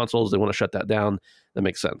on in their consoles. They want to shut that down. That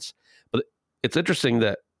makes sense. But it's interesting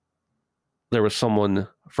that there was someone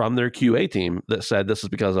from their QA team that said this is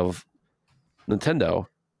because of Nintendo,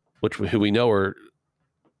 who we know are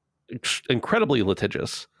incredibly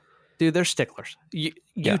litigious. Dude, they're sticklers.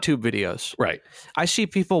 YouTube videos. Right. I see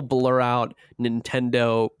people blur out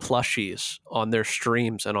Nintendo plushies on their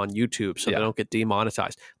streams and on YouTube so Yeah. they don't get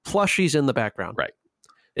demonetized. Plushies in the background. Right.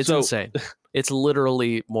 It's So- insane. It's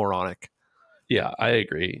literally moronic. Yeah, I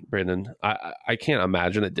agree, Brandon. I can't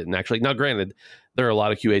imagine it didn't actually. Now, granted, there are a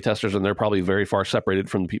lot of QA testers, and they're probably very far separated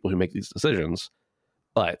from the people who make these decisions.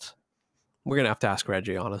 But We're gonna have to ask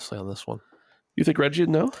Reggie honestly on this one. you think Reggie would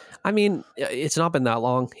know? I mean, it's not been that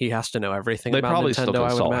long. He has to know everything They about probably Nintendo, still I would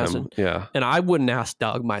consult imagine. him. Yeah, And I wouldn't ask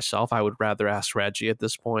Doug myself. I would rather ask Reggie at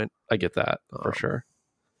this point. I get that for sure.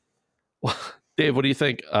 Well, Dave, what do you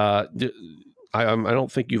think? I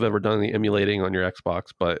don't think you've ever done any emulating on your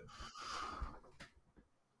Xbox, but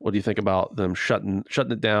what do you think about them shutting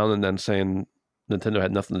it down and then saying Nintendo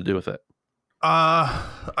had nothing to do with it?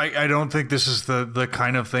 I don't think this is the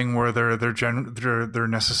kind of thing where they're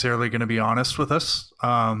necessarily going to be honest with us.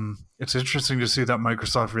 It's interesting to see that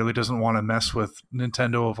Microsoft really doesn't want to mess with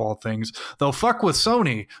Nintendo of all things. They'll fuck with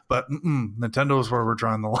Sony, but Nintendo is where we're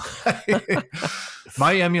drawing the line.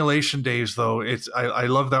 My emulation days, though, I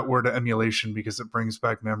love that word emulation because it brings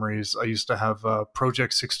back memories. I used to have a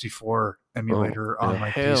Project 64 emulator on my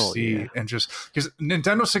PC, and just because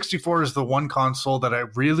Nintendo 64 is the one console that I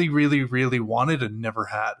really, really, really wanted and never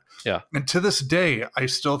had. Yeah. And to this day, I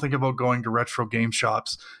still think about going to retro game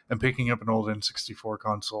shops and picking up an old N64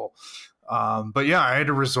 console. But yeah, I had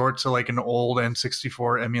to resort to like an old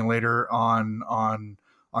N64 emulator on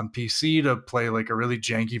PC to play like a really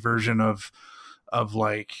janky version of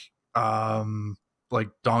like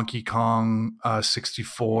Donkey Kong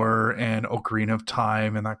 64 and Ocarina of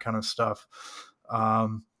Time and that kind of stuff.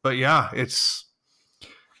 But yeah, it's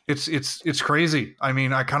crazy. I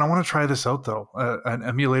mean, I kind of want to try this out though, an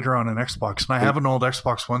emulator on an Xbox, and I have an old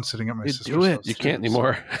Xbox One sitting at my sister's do it. house. You can't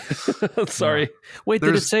anymore. Sorry. Yeah. Wait,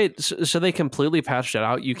 did it say so they completely patched it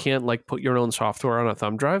out? You can't like put your own software on a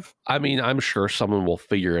thumb drive? I mean, I'm sure someone will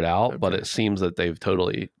figure it out, but it seems that they've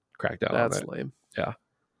totally cracked down on it. That's lame. Yeah.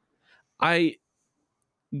 I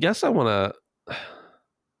guess I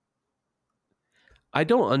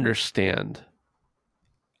don't understand.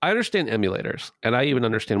 I understand emulators, and I even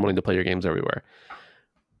understand wanting to play your games everywhere.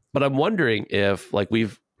 But I'm wondering if, like,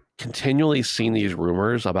 we've continually seen these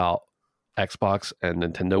rumors about Xbox and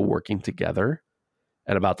Nintendo working together,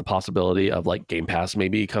 and about the possibility of like Game Pass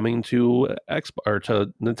maybe coming to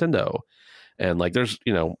to Nintendo, and like there's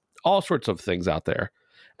all sorts of things out there,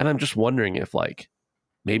 and I'm just wondering if like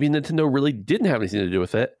maybe Nintendo really didn't have anything to do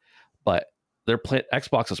with it, but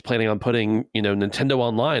Xbox is planning on putting Nintendo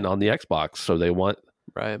Online on the Xbox, so they want.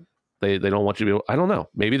 Right. They don't want you to be. I don't know.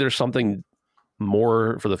 Maybe there's something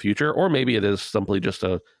more for the future, or maybe it is simply just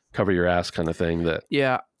a cover your ass kind of thing that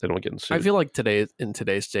they don't get sued. I feel like in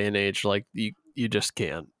today's day and age, like you just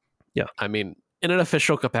can't. Yeah. I mean, in an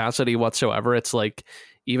official capacity whatsoever, it's like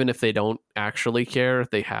even if they don't actually care,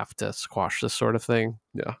 they have to squash this sort of thing.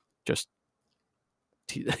 Yeah.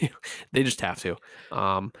 They just have to.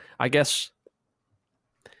 I guess.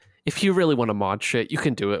 If you really want to mod shit, you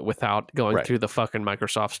can do it without going through the fucking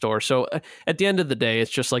Microsoft store. So at the end of the day,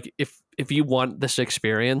 it's just like if you want this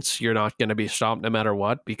experience, you're not going to be stopped no matter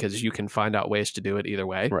what because you can find out ways to do it either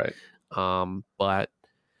way. Right. But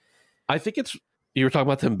I think you were talking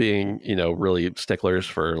about them being, really sticklers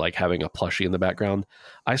for like having a plushie in the background.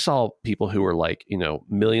 I saw people who were like,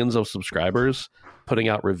 millions of subscribers putting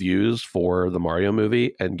out reviews for the Mario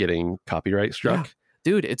movie and getting copyright struck. Yeah.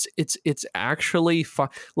 Dude, it's actually fun.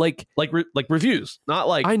 Like reviews, not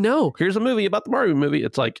like I know. Here's a movie about the Mario movie.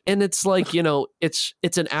 It's like, and it's like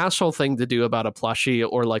it's an asshole thing to do about a plushie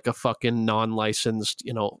or like a fucking non-licensed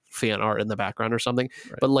fan art in the background or something.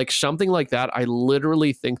 Right. But like something like that, I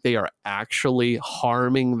literally think they are actually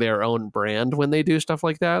harming their own brand when they do stuff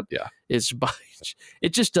like that. Yeah,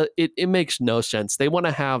 it makes no sense. They want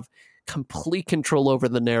to have complete control over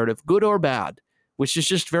the narrative, good or bad, which is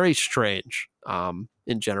just very strange.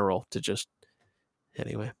 In general,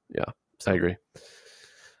 anyway. Yeah, I agree.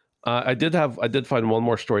 I did find one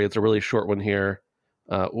more story. It's a really short one here.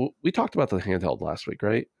 We talked about the handheld last week,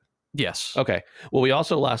 right? Yes. Okay. Well, we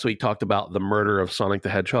also last week talked about the murder of Sonic the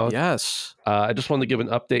Hedgehog. Yes. I just wanted to give an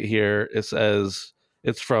update here. It says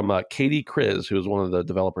it's from Katie Kriz, who is one of the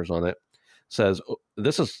developers on it. Says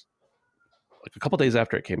this is like a couple days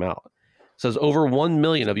after it came out. Says over 1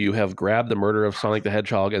 million of you have grabbed the murder of Sonic the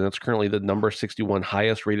Hedgehog, and it's currently the number 61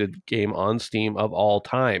 highest rated game on Steam of all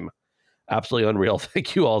time. Absolutely unreal.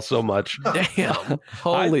 Thank you all so much. Damn.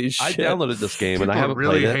 Holy shit. I downloaded this game People and I haven't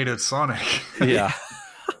really played it. hated Sonic. Yeah.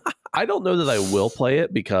 I don't know that I will play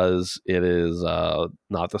it because it is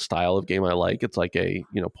not the style of game I like. It's like a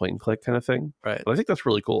point and click kind of thing. Right. But I think that's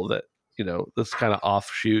really cool that this kind of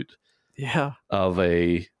offshoot of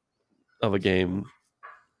a game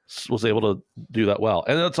was able to do that well.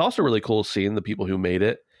 And it's also really cool seeing the people who made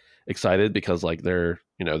it excited because like they're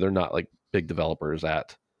not like big developers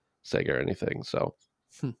at Sega or anything. So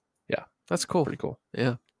yeah, That's cool. Pretty cool.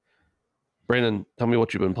 Yeah. Brandon, tell me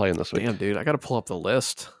what you've been playing this week. Damn, dude, I got to pull up the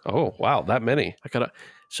list. Oh, wow, that many.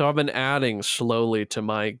 So I've been adding slowly to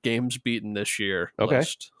my games beaten this year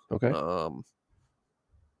list. Okay.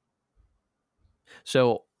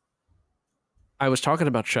 So I was talking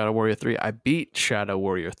about Shadow Warrior 3. I beat Shadow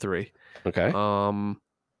Warrior 3. Okay.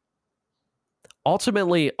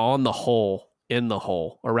 Ultimately, on the hole, in the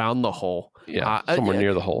hole, around the hole. Yeah, somewhere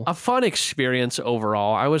near the hole. A fun experience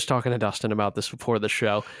overall. I was talking to Dustin about this before the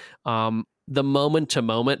show. The moment to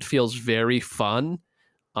moment feels very fun,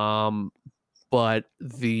 but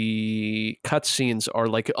the cutscenes are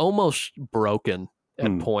like almost broken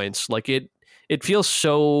at points. Like it feels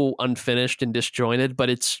so unfinished and disjointed, but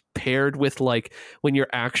it's paired with like when you're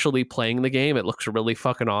actually playing the game, it looks really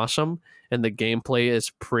fucking awesome, and the gameplay is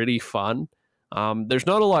pretty fun. There's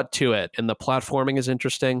not a lot to it, and the platforming is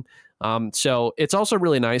interesting. So it's also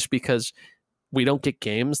really nice because we don't get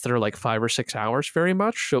games that are like 5 or 6 hours very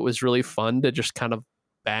much. So it was really fun to just kind of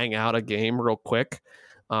bang out a game real quick.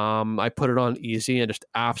 I put it on easy and just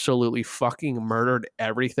absolutely fucking murdered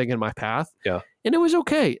everything in my path. Yeah. And it was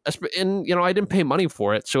okay. And, I didn't pay money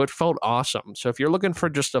for it, so it felt awesome. So if you're looking for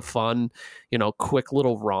just a fun, quick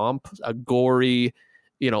little romp, a gory,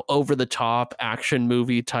 over the top action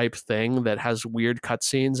movie type thing that has weird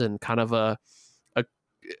cutscenes and kind of a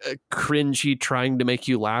cringy trying to make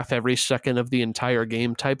you laugh every second of the entire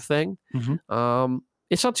game type thing.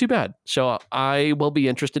 It's not too bad. So I will be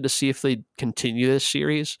interested to see if they continue this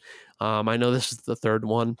series. I know this is the third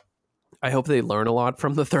one. I hope they learn a lot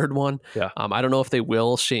from the third one. Yeah. I don't know if they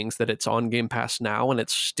will, seeing that it's on Game Pass now and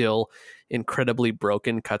it's still incredibly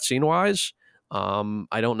broken cutscene wise.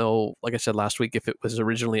 I don't know, like I said last week, if it was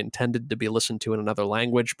originally intended to be listened to in another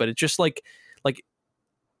language, but it's just like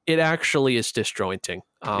it actually is disjointing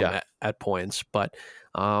at points. But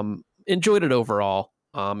enjoyed it overall,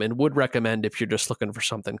 and would recommend if you're just looking for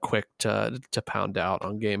something quick to pound out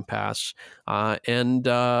on Game Pass. And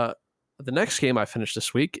the next game I finished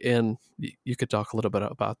this week, and you could talk a little bit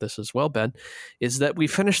about this as well, Ben, is that we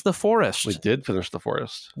finished The Forest. We did finish The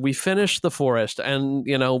Forest. We finished The Forest, and,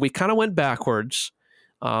 we kind of went backwards,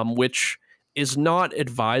 which is not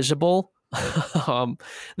advisable.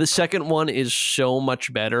 The second one is so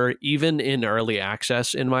much better, even in early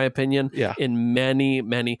access, in my opinion. Yeah. In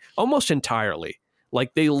many, almost entirely.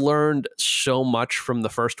 Like, they learned so much from the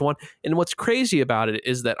first one. And what's crazy about it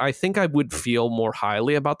is that I think I would feel more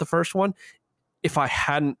highly about the first one if I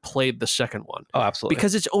hadn't played the second one. Oh, absolutely.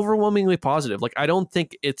 Because it's overwhelmingly positive. Like, I don't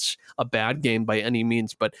think it's a bad game by any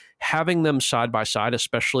means, but having them side by side,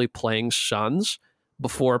 especially playing Sons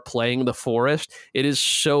before playing The Forest, it is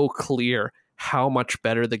so clear how much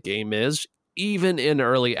better the game is, even in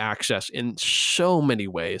early access, in so many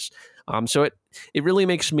ways. So it really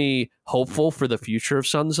makes me hopeful for the future of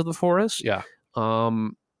Sons of the Forest. Yeah.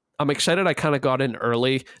 I'm excited I kind of got in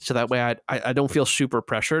early, so that way I don't feel super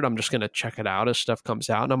pressured. I'm just going to check it out as stuff comes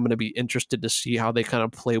out, and I'm going to be interested to see how they kind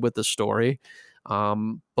of play with the story.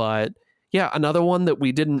 But yeah, another one that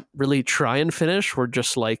we didn't really try and finish. We're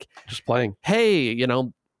just playing. Hey,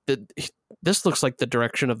 this looks like the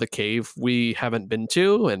direction of the cave we haven't been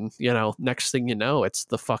to, and next thing you know, it's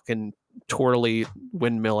the fucking twirly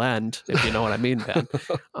windmill end, if you know what I mean, Ben.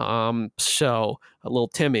 So a little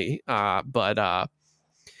Timmy, but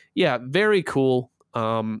yeah, very cool.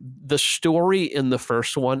 The story in the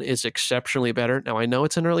first one is exceptionally better. Now I know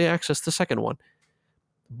it's in early access, the second one,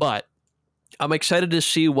 but I'm excited to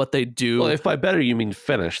see what they do. Well, if by better you mean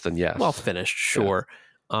finished, then yes. Well, finished, sure.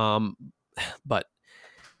 Yeah. But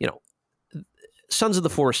Sons of the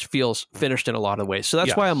Forest feels finished in a lot of ways. So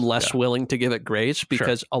that's why I'm less willing to give it grace,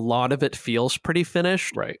 because a lot of it feels pretty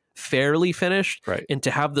finished, right? Fairly finished. Right. And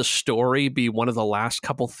to have the story be one of the last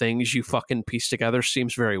couple things you fucking piece together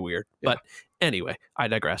seems very weird. Yeah. But anyway, I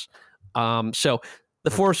digress. So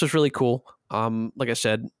The Forest is really cool. Like I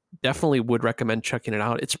said, definitely would recommend checking it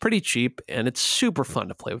out. It's pretty cheap and it's super fun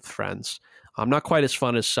to play with friends. Not quite as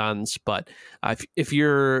fun as Sons, but if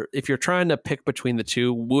you're trying to pick between the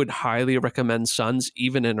two, would highly recommend Sons,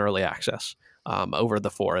 even in early access, over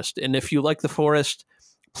The Forest. And if you like The Forest,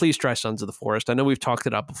 please try Sons of the Forest. I know we've talked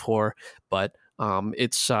it up before, but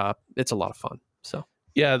it's a lot of fun. So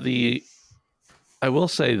yeah, I will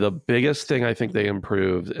say the biggest thing I think they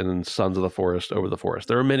improved in Sons of the Forest over The Forest.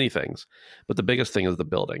 There are many things, but the biggest thing is the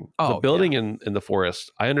building. The building in The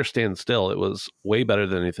Forest, I understand still, it was way better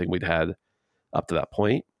than anything we'd had up to that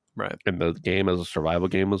point. Right. And the game as a survival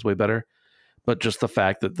game was way better. But just the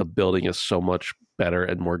fact that the building is so much better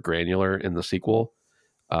and more granular in the sequel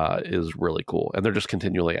is really cool. And they're just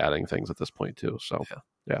continually adding things at this point too. So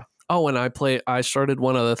yeah. Oh, and I started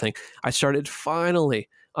one other thing. I started finally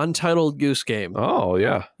Untitled Goose Game. Oh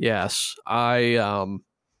yeah. Yes, I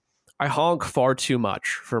honk far too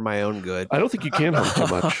much for my own good. I don't think you can honk too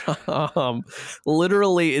much.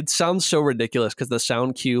 Literally, it sounds so ridiculous because the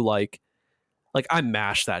sound cue, like I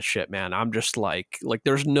mash that shit, man. I'm just like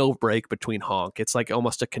there's no break between honk. It's like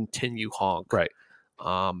almost a continue honk. Right.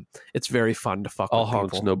 It's very fun to fuck All with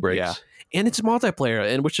honks, people. no breaks. Yeah. And it's multiplayer,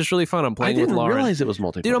 and which is really fun. I'm I playing with didn't Lauren. realize it was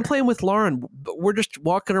multiplayer. Dude, I'm playing with Lauren. We're just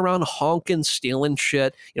walking around honking, stealing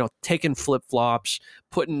shit, taking flip-flops,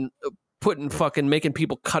 putting fucking making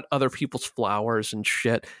people cut other people's flowers and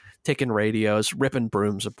shit, taking radios, ripping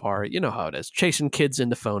brooms apart. You know how it is. Chasing kids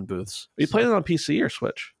into phone booths. Are you playing it on PC or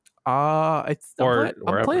Switch? I'm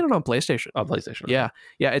playing it on PlayStation. On PlayStation. Yeah.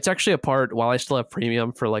 Yeah. It's actually a part while I still have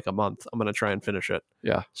premium for like a month. I'm going to try and finish it.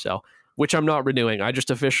 Yeah. So, which I'm not renewing. I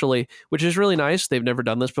just officially, which is really nice. They've never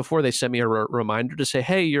done this before. They sent me a reminder to say,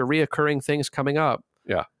 hey, your reoccurring thing's coming up.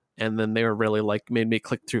 Yeah. And then they were really made me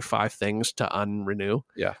click through 5 things to unrenew.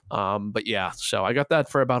 Yeah. But yeah, so I got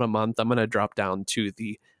that for about a month. I'm going to drop down to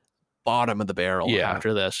the bottom of the barrel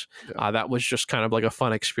after this. Yeah. That was just kind of like a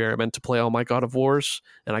fun experiment to play all my God of Wars,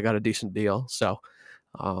 and I got a decent deal. So,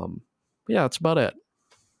 yeah, that's about it.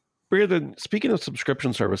 Brandon, speaking of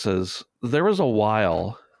subscription services, there was a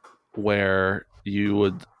while where you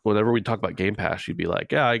would, whenever we talk about Game Pass, you'd be like,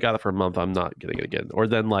 yeah, I got it for a month, I'm not getting it again. Or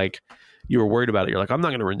then like you were worried about it, you're like, I'm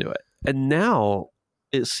not going to renew it. And now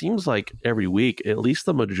it seems like every week, at least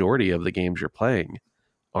the majority of the games you're playing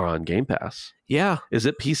are on Game Pass. Yeah. Is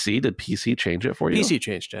it PC? Did PC change it for you? PC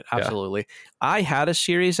changed it. Absolutely. Yeah. I had a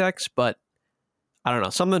Series X, but I don't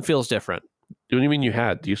know. Something feels different. What do you mean you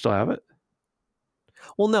had? Do you still have it?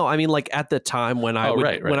 Well, no. I mean, like at the time when I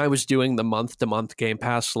when I was doing the month-to-month Game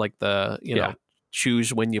Pass, like the, you know,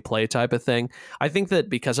 choose when you play type of thing. I think that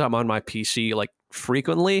because I'm on my PC like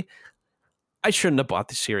frequently, I shouldn't have bought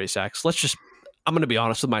the Series X. I'm going to be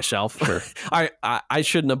honest with myself. Sure. I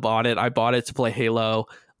shouldn't have bought it. I bought it to play Halo,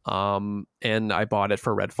 and I bought it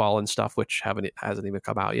for Redfall and stuff, which hasn't even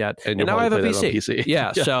come out yet. And now I have a PC.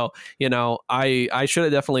 Yeah, yeah. So, you know, I should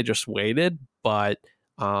have definitely just waited, but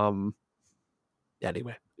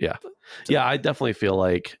anyway. Yeah. Yeah, I definitely feel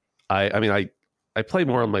like I play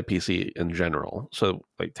more on my PC in general. So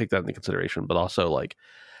like take that into consideration, but also like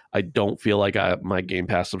I don't feel like my Game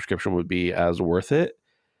Pass subscription would be as worth it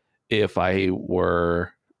if I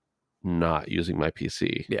were not using my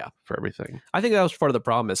PC for everything. I think that was part of the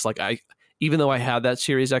problem. Is like even though I had that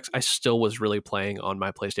Series X, I still was really playing on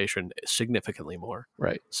my PlayStation significantly more.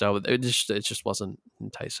 Right. So it just wasn't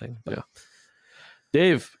enticing. But. Yeah.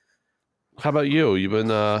 Dave, how about you? You've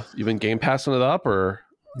been Game Passing it up or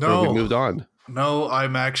have we moved on? No,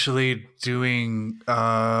 I'm actually doing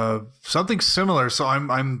something similar. So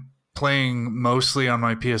I'm playing mostly on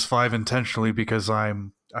my PS5 intentionally because I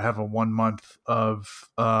have a 1 month of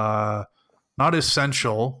not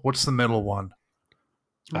essential. What's the middle one?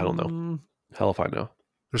 I don't know. Hell if I know.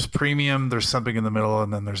 There's premium, there's something in the middle,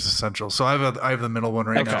 and then there's essential. So I have the middle one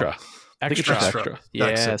right now. Extra.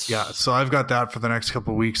 Yes. Yeah. So I've got that for the next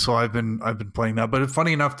couple of weeks. So I've been playing that. But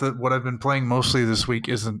funny enough that what I've been playing mostly this week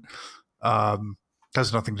isn't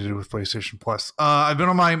has nothing to do with PlayStation Plus. I've been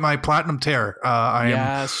on my platinum tear. I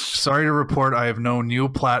am sorry to report I have no new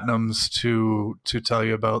platinums to tell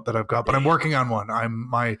you about that I've got, but I'm working on one.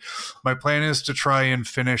 My plan is to try and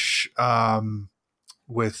finish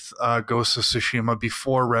with Ghost of Tsushima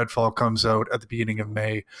before Redfall comes out at the beginning of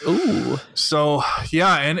May. Ooh. So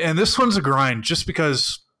yeah, and this one's a grind just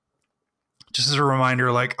because, just as a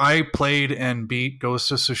reminder, like I played and beat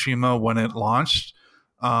Ghost of Tsushima when it launched.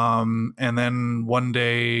 And then one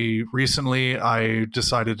day recently I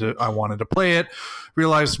decided I wanted to play it,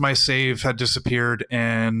 realized my save had disappeared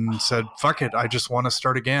and said, fuck it. I just want to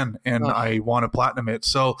start again and I want to platinum it.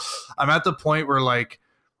 So I'm at the point where like,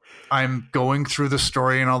 I'm going through the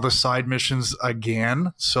story and all the side missions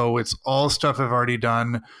again. So it's all stuff I've already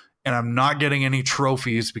done and I'm not getting any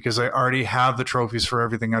trophies because I already have the trophies for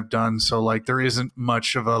everything I've done. So like there isn't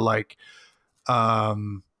much of a like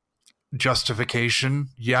justification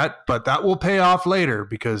yet, but that will pay off later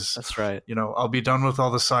because that's right. You know, I'll be done with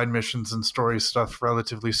all the side missions and story stuff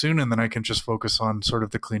relatively soon, and then I can just focus on sort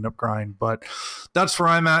of the cleanup grind. But that's where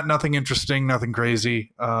I'm at. Nothing interesting, nothing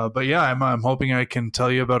crazy. But yeah, I'm hoping I can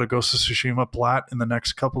tell you about a Ghost of Tsushima plat in the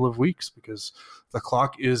next couple of weeks because the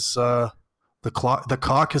clock is the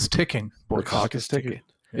cock is ticking. The clock is ticking.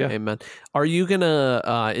 Yeah, amen. Are you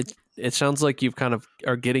gonna? It sounds like you've kind of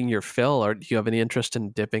are getting your fill. Or do you have any interest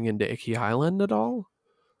in dipping into Icky Island at all?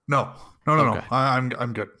 No. I'm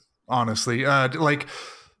good. Honestly,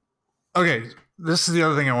 okay. This is the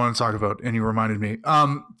other thing I want to talk about, and you reminded me.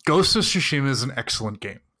 Ghost of Tsushima is an excellent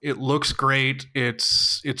game. It looks great.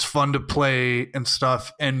 It's fun to play and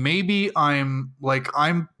stuff. And maybe I'm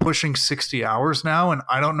pushing 60 hours now, and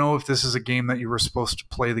I don't know if this is a game that you were supposed to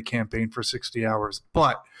play the campaign for 60 hours.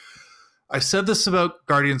 But I said this about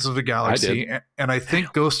Guardians of the Galaxy, and I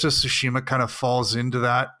think Ghost of Tsushima kind of falls into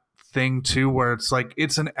that thing too, where it's like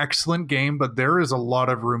it's an excellent game, but there is a lot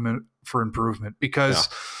of room for improvement, because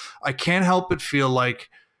I can't help but feel like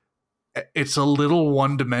it's a little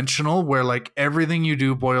one-dimensional, where like everything you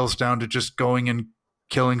do boils down to just going and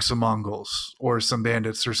killing some Mongols or some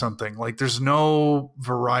bandits or something. Like there's no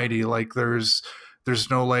variety. Like there's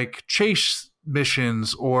no like chase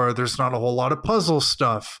missions, or there's not a whole lot of puzzle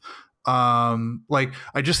stuff. Like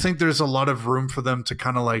I just think there's a lot of room for them to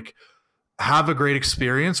kind of like have a great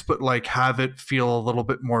experience, but like have it feel a little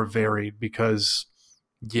bit more varied, because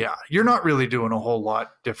you're not really doing a whole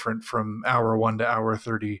lot different from hour 1 to hour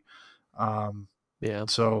 30.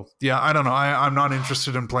 So I don't know. I'm not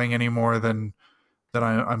interested in playing any more than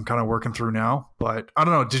I'm kind of working through now. But I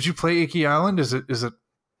don't know. Did you play Icky Island? Is it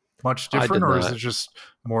much different, or is it just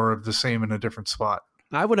more of the same in a different spot?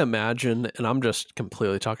 I would imagine, and I'm just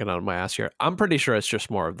completely talking out of my ass here, I'm pretty sure it's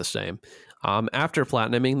just more of the same. After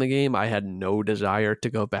platinuming the game, I had no desire to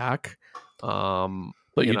go back. But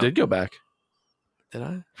you did go back. Did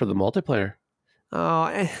I? For the multiplayer. Oh,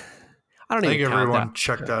 I don't think everyone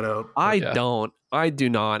checked that out. I do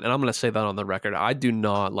not. And I'm going to say that on the record. I do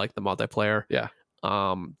not like the multiplayer. Yeah.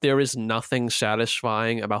 There is nothing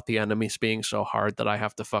satisfying about the enemies being so hard that I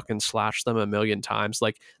have to fucking slash them a million times.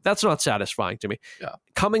 Like, that's not satisfying to me. Yeah.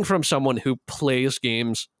 Coming from someone who plays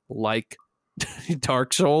games like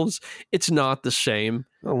Dark Souls, it's not the same.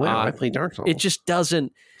 Oh, wow. I play Dark Souls. It just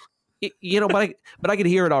doesn't. But I could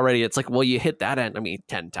hear it already. It's like, well, you hit that enemy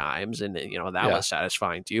 10 times, and that was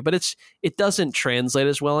satisfying to you. But it doesn't translate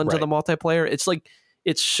as well into the multiplayer. It's like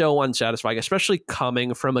it's so unsatisfying, especially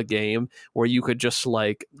coming from a game where you could just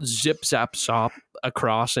like zip zap sop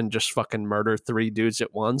across and just fucking murder 3 dudes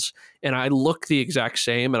at once. And I look the exact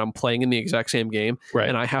same, and I'm playing in the exact same game,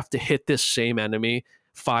 and I have to hit this same enemy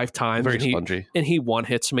 5 times, and he one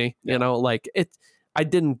hits me. I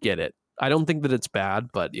didn't get it. I don't think that it's bad,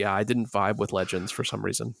 but I didn't vibe with Legends for some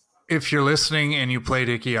reason. If you're listening and you played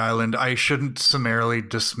Icky Island, I shouldn't summarily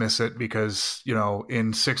dismiss it, because,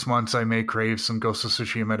 in 6 months I may crave some Ghost of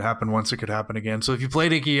Tsushima. It happened once, it could happen again. So if you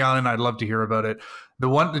played Icky Island, I'd love to hear about it.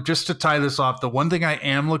 Just to tie this off, the one thing I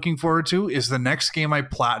am looking forward to is the next game I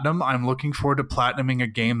platinum. I'm looking forward to platinuming a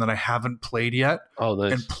game that I haven't played yet. Oh,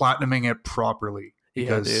 nice. And platinuming it properly.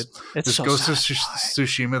 Because this Ghost of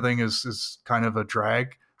Tsushima thing is kind of a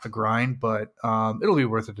grind, but it'll be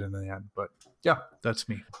worth it in the end. But yeah, that's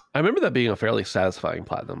me. I remember that being a fairly satisfying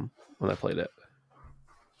platinum when I played it.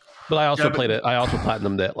 But I also played it. I also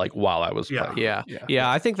platinumed it like while I was playing. Yeah.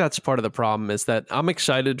 I think that's part of the problem, is that I'm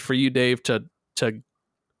excited for you, Dave, to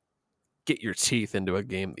get your teeth into a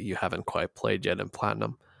game that you haven't quite played yet in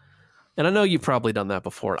platinum. And I know you've probably done that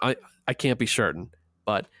before. I can't be certain,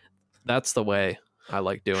 but that's the way I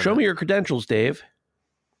like doing it. Show me your credentials, Dave.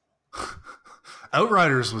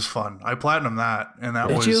 Outriders was fun. I platinumed that, and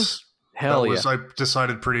that was I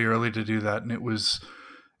decided pretty early to do that, and it was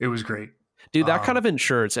great. Dude, that kind of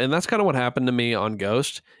ensures, and that's kind of what happened to me on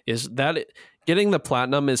Ghost, is that getting the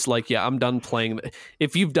platinum is like, I'm done playing.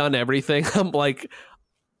 If you've done everything, I'm like,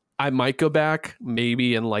 I might go back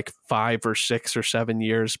maybe in like 5 or 6 or 7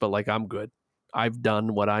 years, but like, I'm good. I've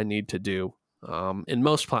done what I need to do. And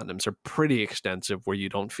most platinums are pretty extensive, where you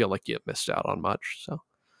don't feel like you missed out on much. So.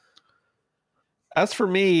 As for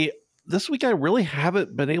me, this week I really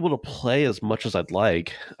haven't been able to play as much as I'd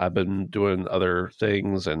like. I've been doing other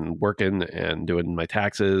things and working and doing my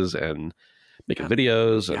taxes and making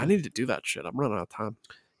videos. I need to do that shit. I'm running out of time.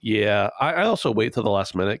 Yeah, I also wait till the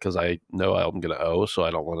last minute because I know I'm going to owe, so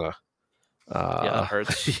I don't want to. That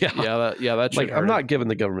hurts. That like, I'm not giving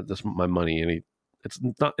the government my money It's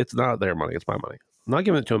not their money. It's my money. I'm not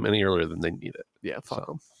giving it to them any earlier than they need it. Yeah, fine.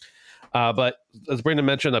 So. But as Brandon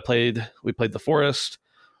mentioned, we played The Forest.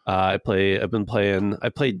 I played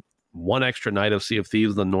one extra night of Sea of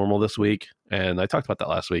Thieves than normal this week, and I talked about that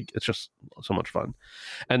last week. It's just so much fun.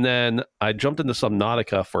 And then I jumped into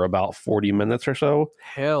Subnautica for about 40 minutes or so.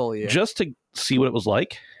 Hell yeah. Just to see what it was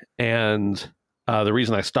like. And the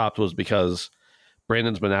reason I stopped was because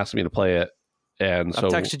Brandon's been asking me to play it. And so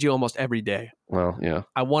I've texted you almost every day. Well, yeah.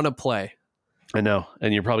 I want to play. I know.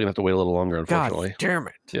 And you're probably going to have to wait a little longer, unfortunately. God damn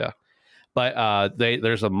it. Yeah. But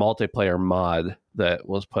there's a multiplayer mod that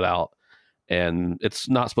was put out, and it's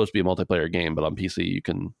not supposed to be a multiplayer game, but on PC you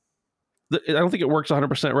can. I don't think it works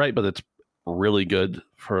 100% right, but it's really good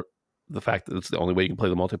for the fact that it's the only way you can play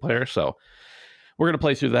the multiplayer. So we're going to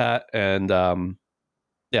play through that, and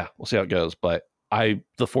Yeah, we'll see how it goes. But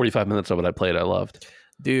the 45 minutes of it I played, I loved.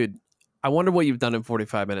 Dude, I wonder what you've done in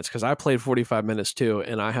 45 minutes, because I played 45 minutes too,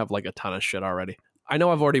 and I have like a ton of shit already. I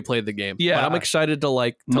know I've already played the game. Yeah, but I'm excited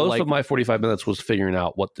to most of my 45 minutes was figuring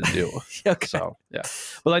out what to do. Okay. So yeah,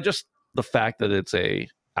 but the fact that it's a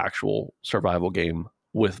actual survival game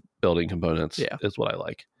with building components is what I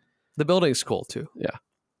like. The building's cool too. Yeah.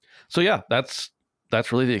 So yeah, that's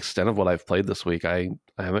really the extent of what I've played this week. I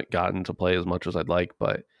haven't gotten to play as much as I'd like,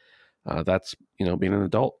 but that's being an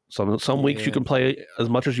adult. Some weeks you can play as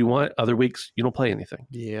much as you want. Other weeks you don't play anything.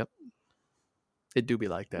 Yep. It do be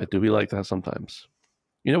like that. It do be like that sometimes.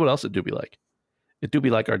 You know what else it do be like? It do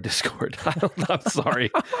be like our Discord. I'm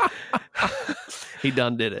sorry. He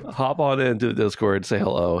done did it. Hop on into the Discord, say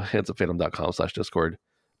hello, handsomephantom.com/Discord.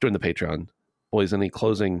 Join the Patreon. Boys, any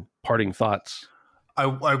closing parting thoughts? I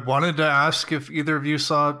wanted to ask if either of you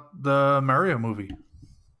saw the Mario movie.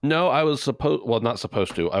 No, I was not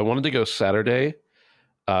supposed to. I wanted to go Saturday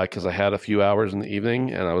because I had a few hours in the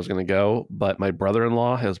evening and I was going to go. But my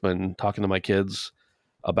brother-in-law has been talking to my kids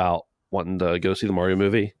about wanting to go see the Mario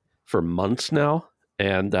movie for months now.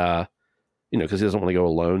 And, because he doesn't want to go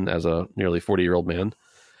alone as a nearly 40-year-old man.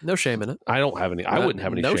 No shame in it. I don't have any. I wouldn't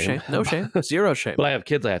have any shame. No shame. Zero shame. But I have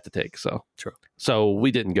kids I have to take. So true. So we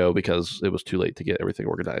didn't go because it was too late to get everything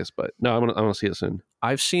organized. But no, I'm gonna see it soon.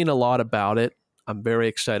 I've seen a lot about it. I'm very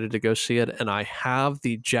excited to go see it, and I have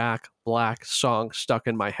the Jack Black song stuck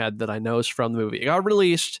in my head that I know is from the movie. It got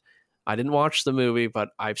released. I didn't watch the movie, but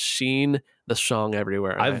I've seen the song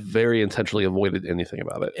everywhere. I've very intentionally avoided anything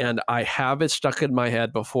about it. And I have it stuck in my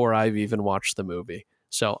head before I've even watched the movie.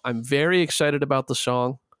 So I'm very excited about the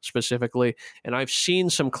song specifically. And I've seen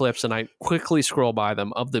some clips, and I quickly scroll by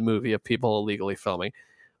them, of the movie of people illegally filming.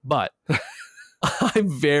 But I'm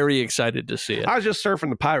very excited to see it. I was just surfing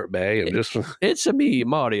the Pirate Bay. And it's a me,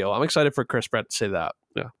 Mario. I'm excited for Chris Pratt to say that.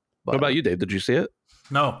 Yeah. But, what about you, Dave? Did you see it?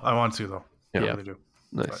 No, I want to, though. Yeah. I really do.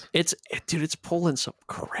 Nice. It's pulling some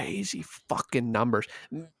crazy fucking numbers.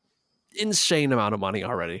 Insane amount of money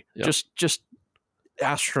already. Yep. Just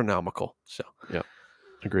astronomical. So yeah.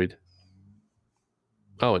 Agreed.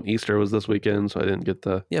 Oh, and Easter was this weekend, so I didn't get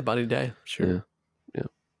the Buddy Day. Sure. Yeah.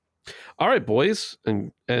 All right, boys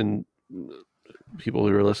and people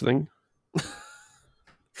who are listening.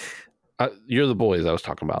 You're the boys I was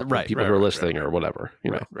talking about. Right. People who are listening or whatever.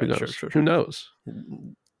 You know, who knows? Sure. Who knows?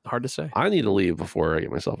 Hard to say. I need to leave before I get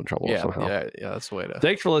myself in trouble somehow. Yeah, that's the way to.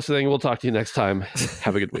 Thanks for listening. We'll talk to you next time.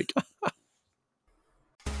 Have a good week.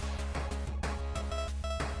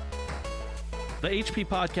 The HP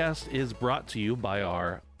Podcast is brought to you by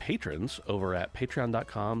our patrons over at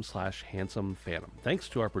patreon.com/handsomephantom. Thanks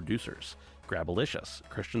to our producers, Grabalicious,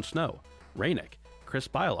 Christian Snow, Rainick, Chris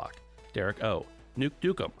Bialock, Derek O, Nuke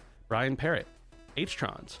Dukem, Brian Parrott,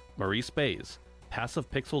 H-Trons, Maurice Bays, Passive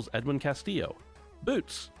Pixels Edwin Castillo,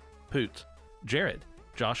 Boots, Poot, Jared,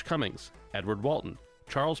 Josh Cummings, Edward Walton,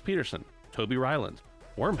 Charles Peterson, Toby Ryland,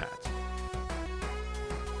 Wormhat,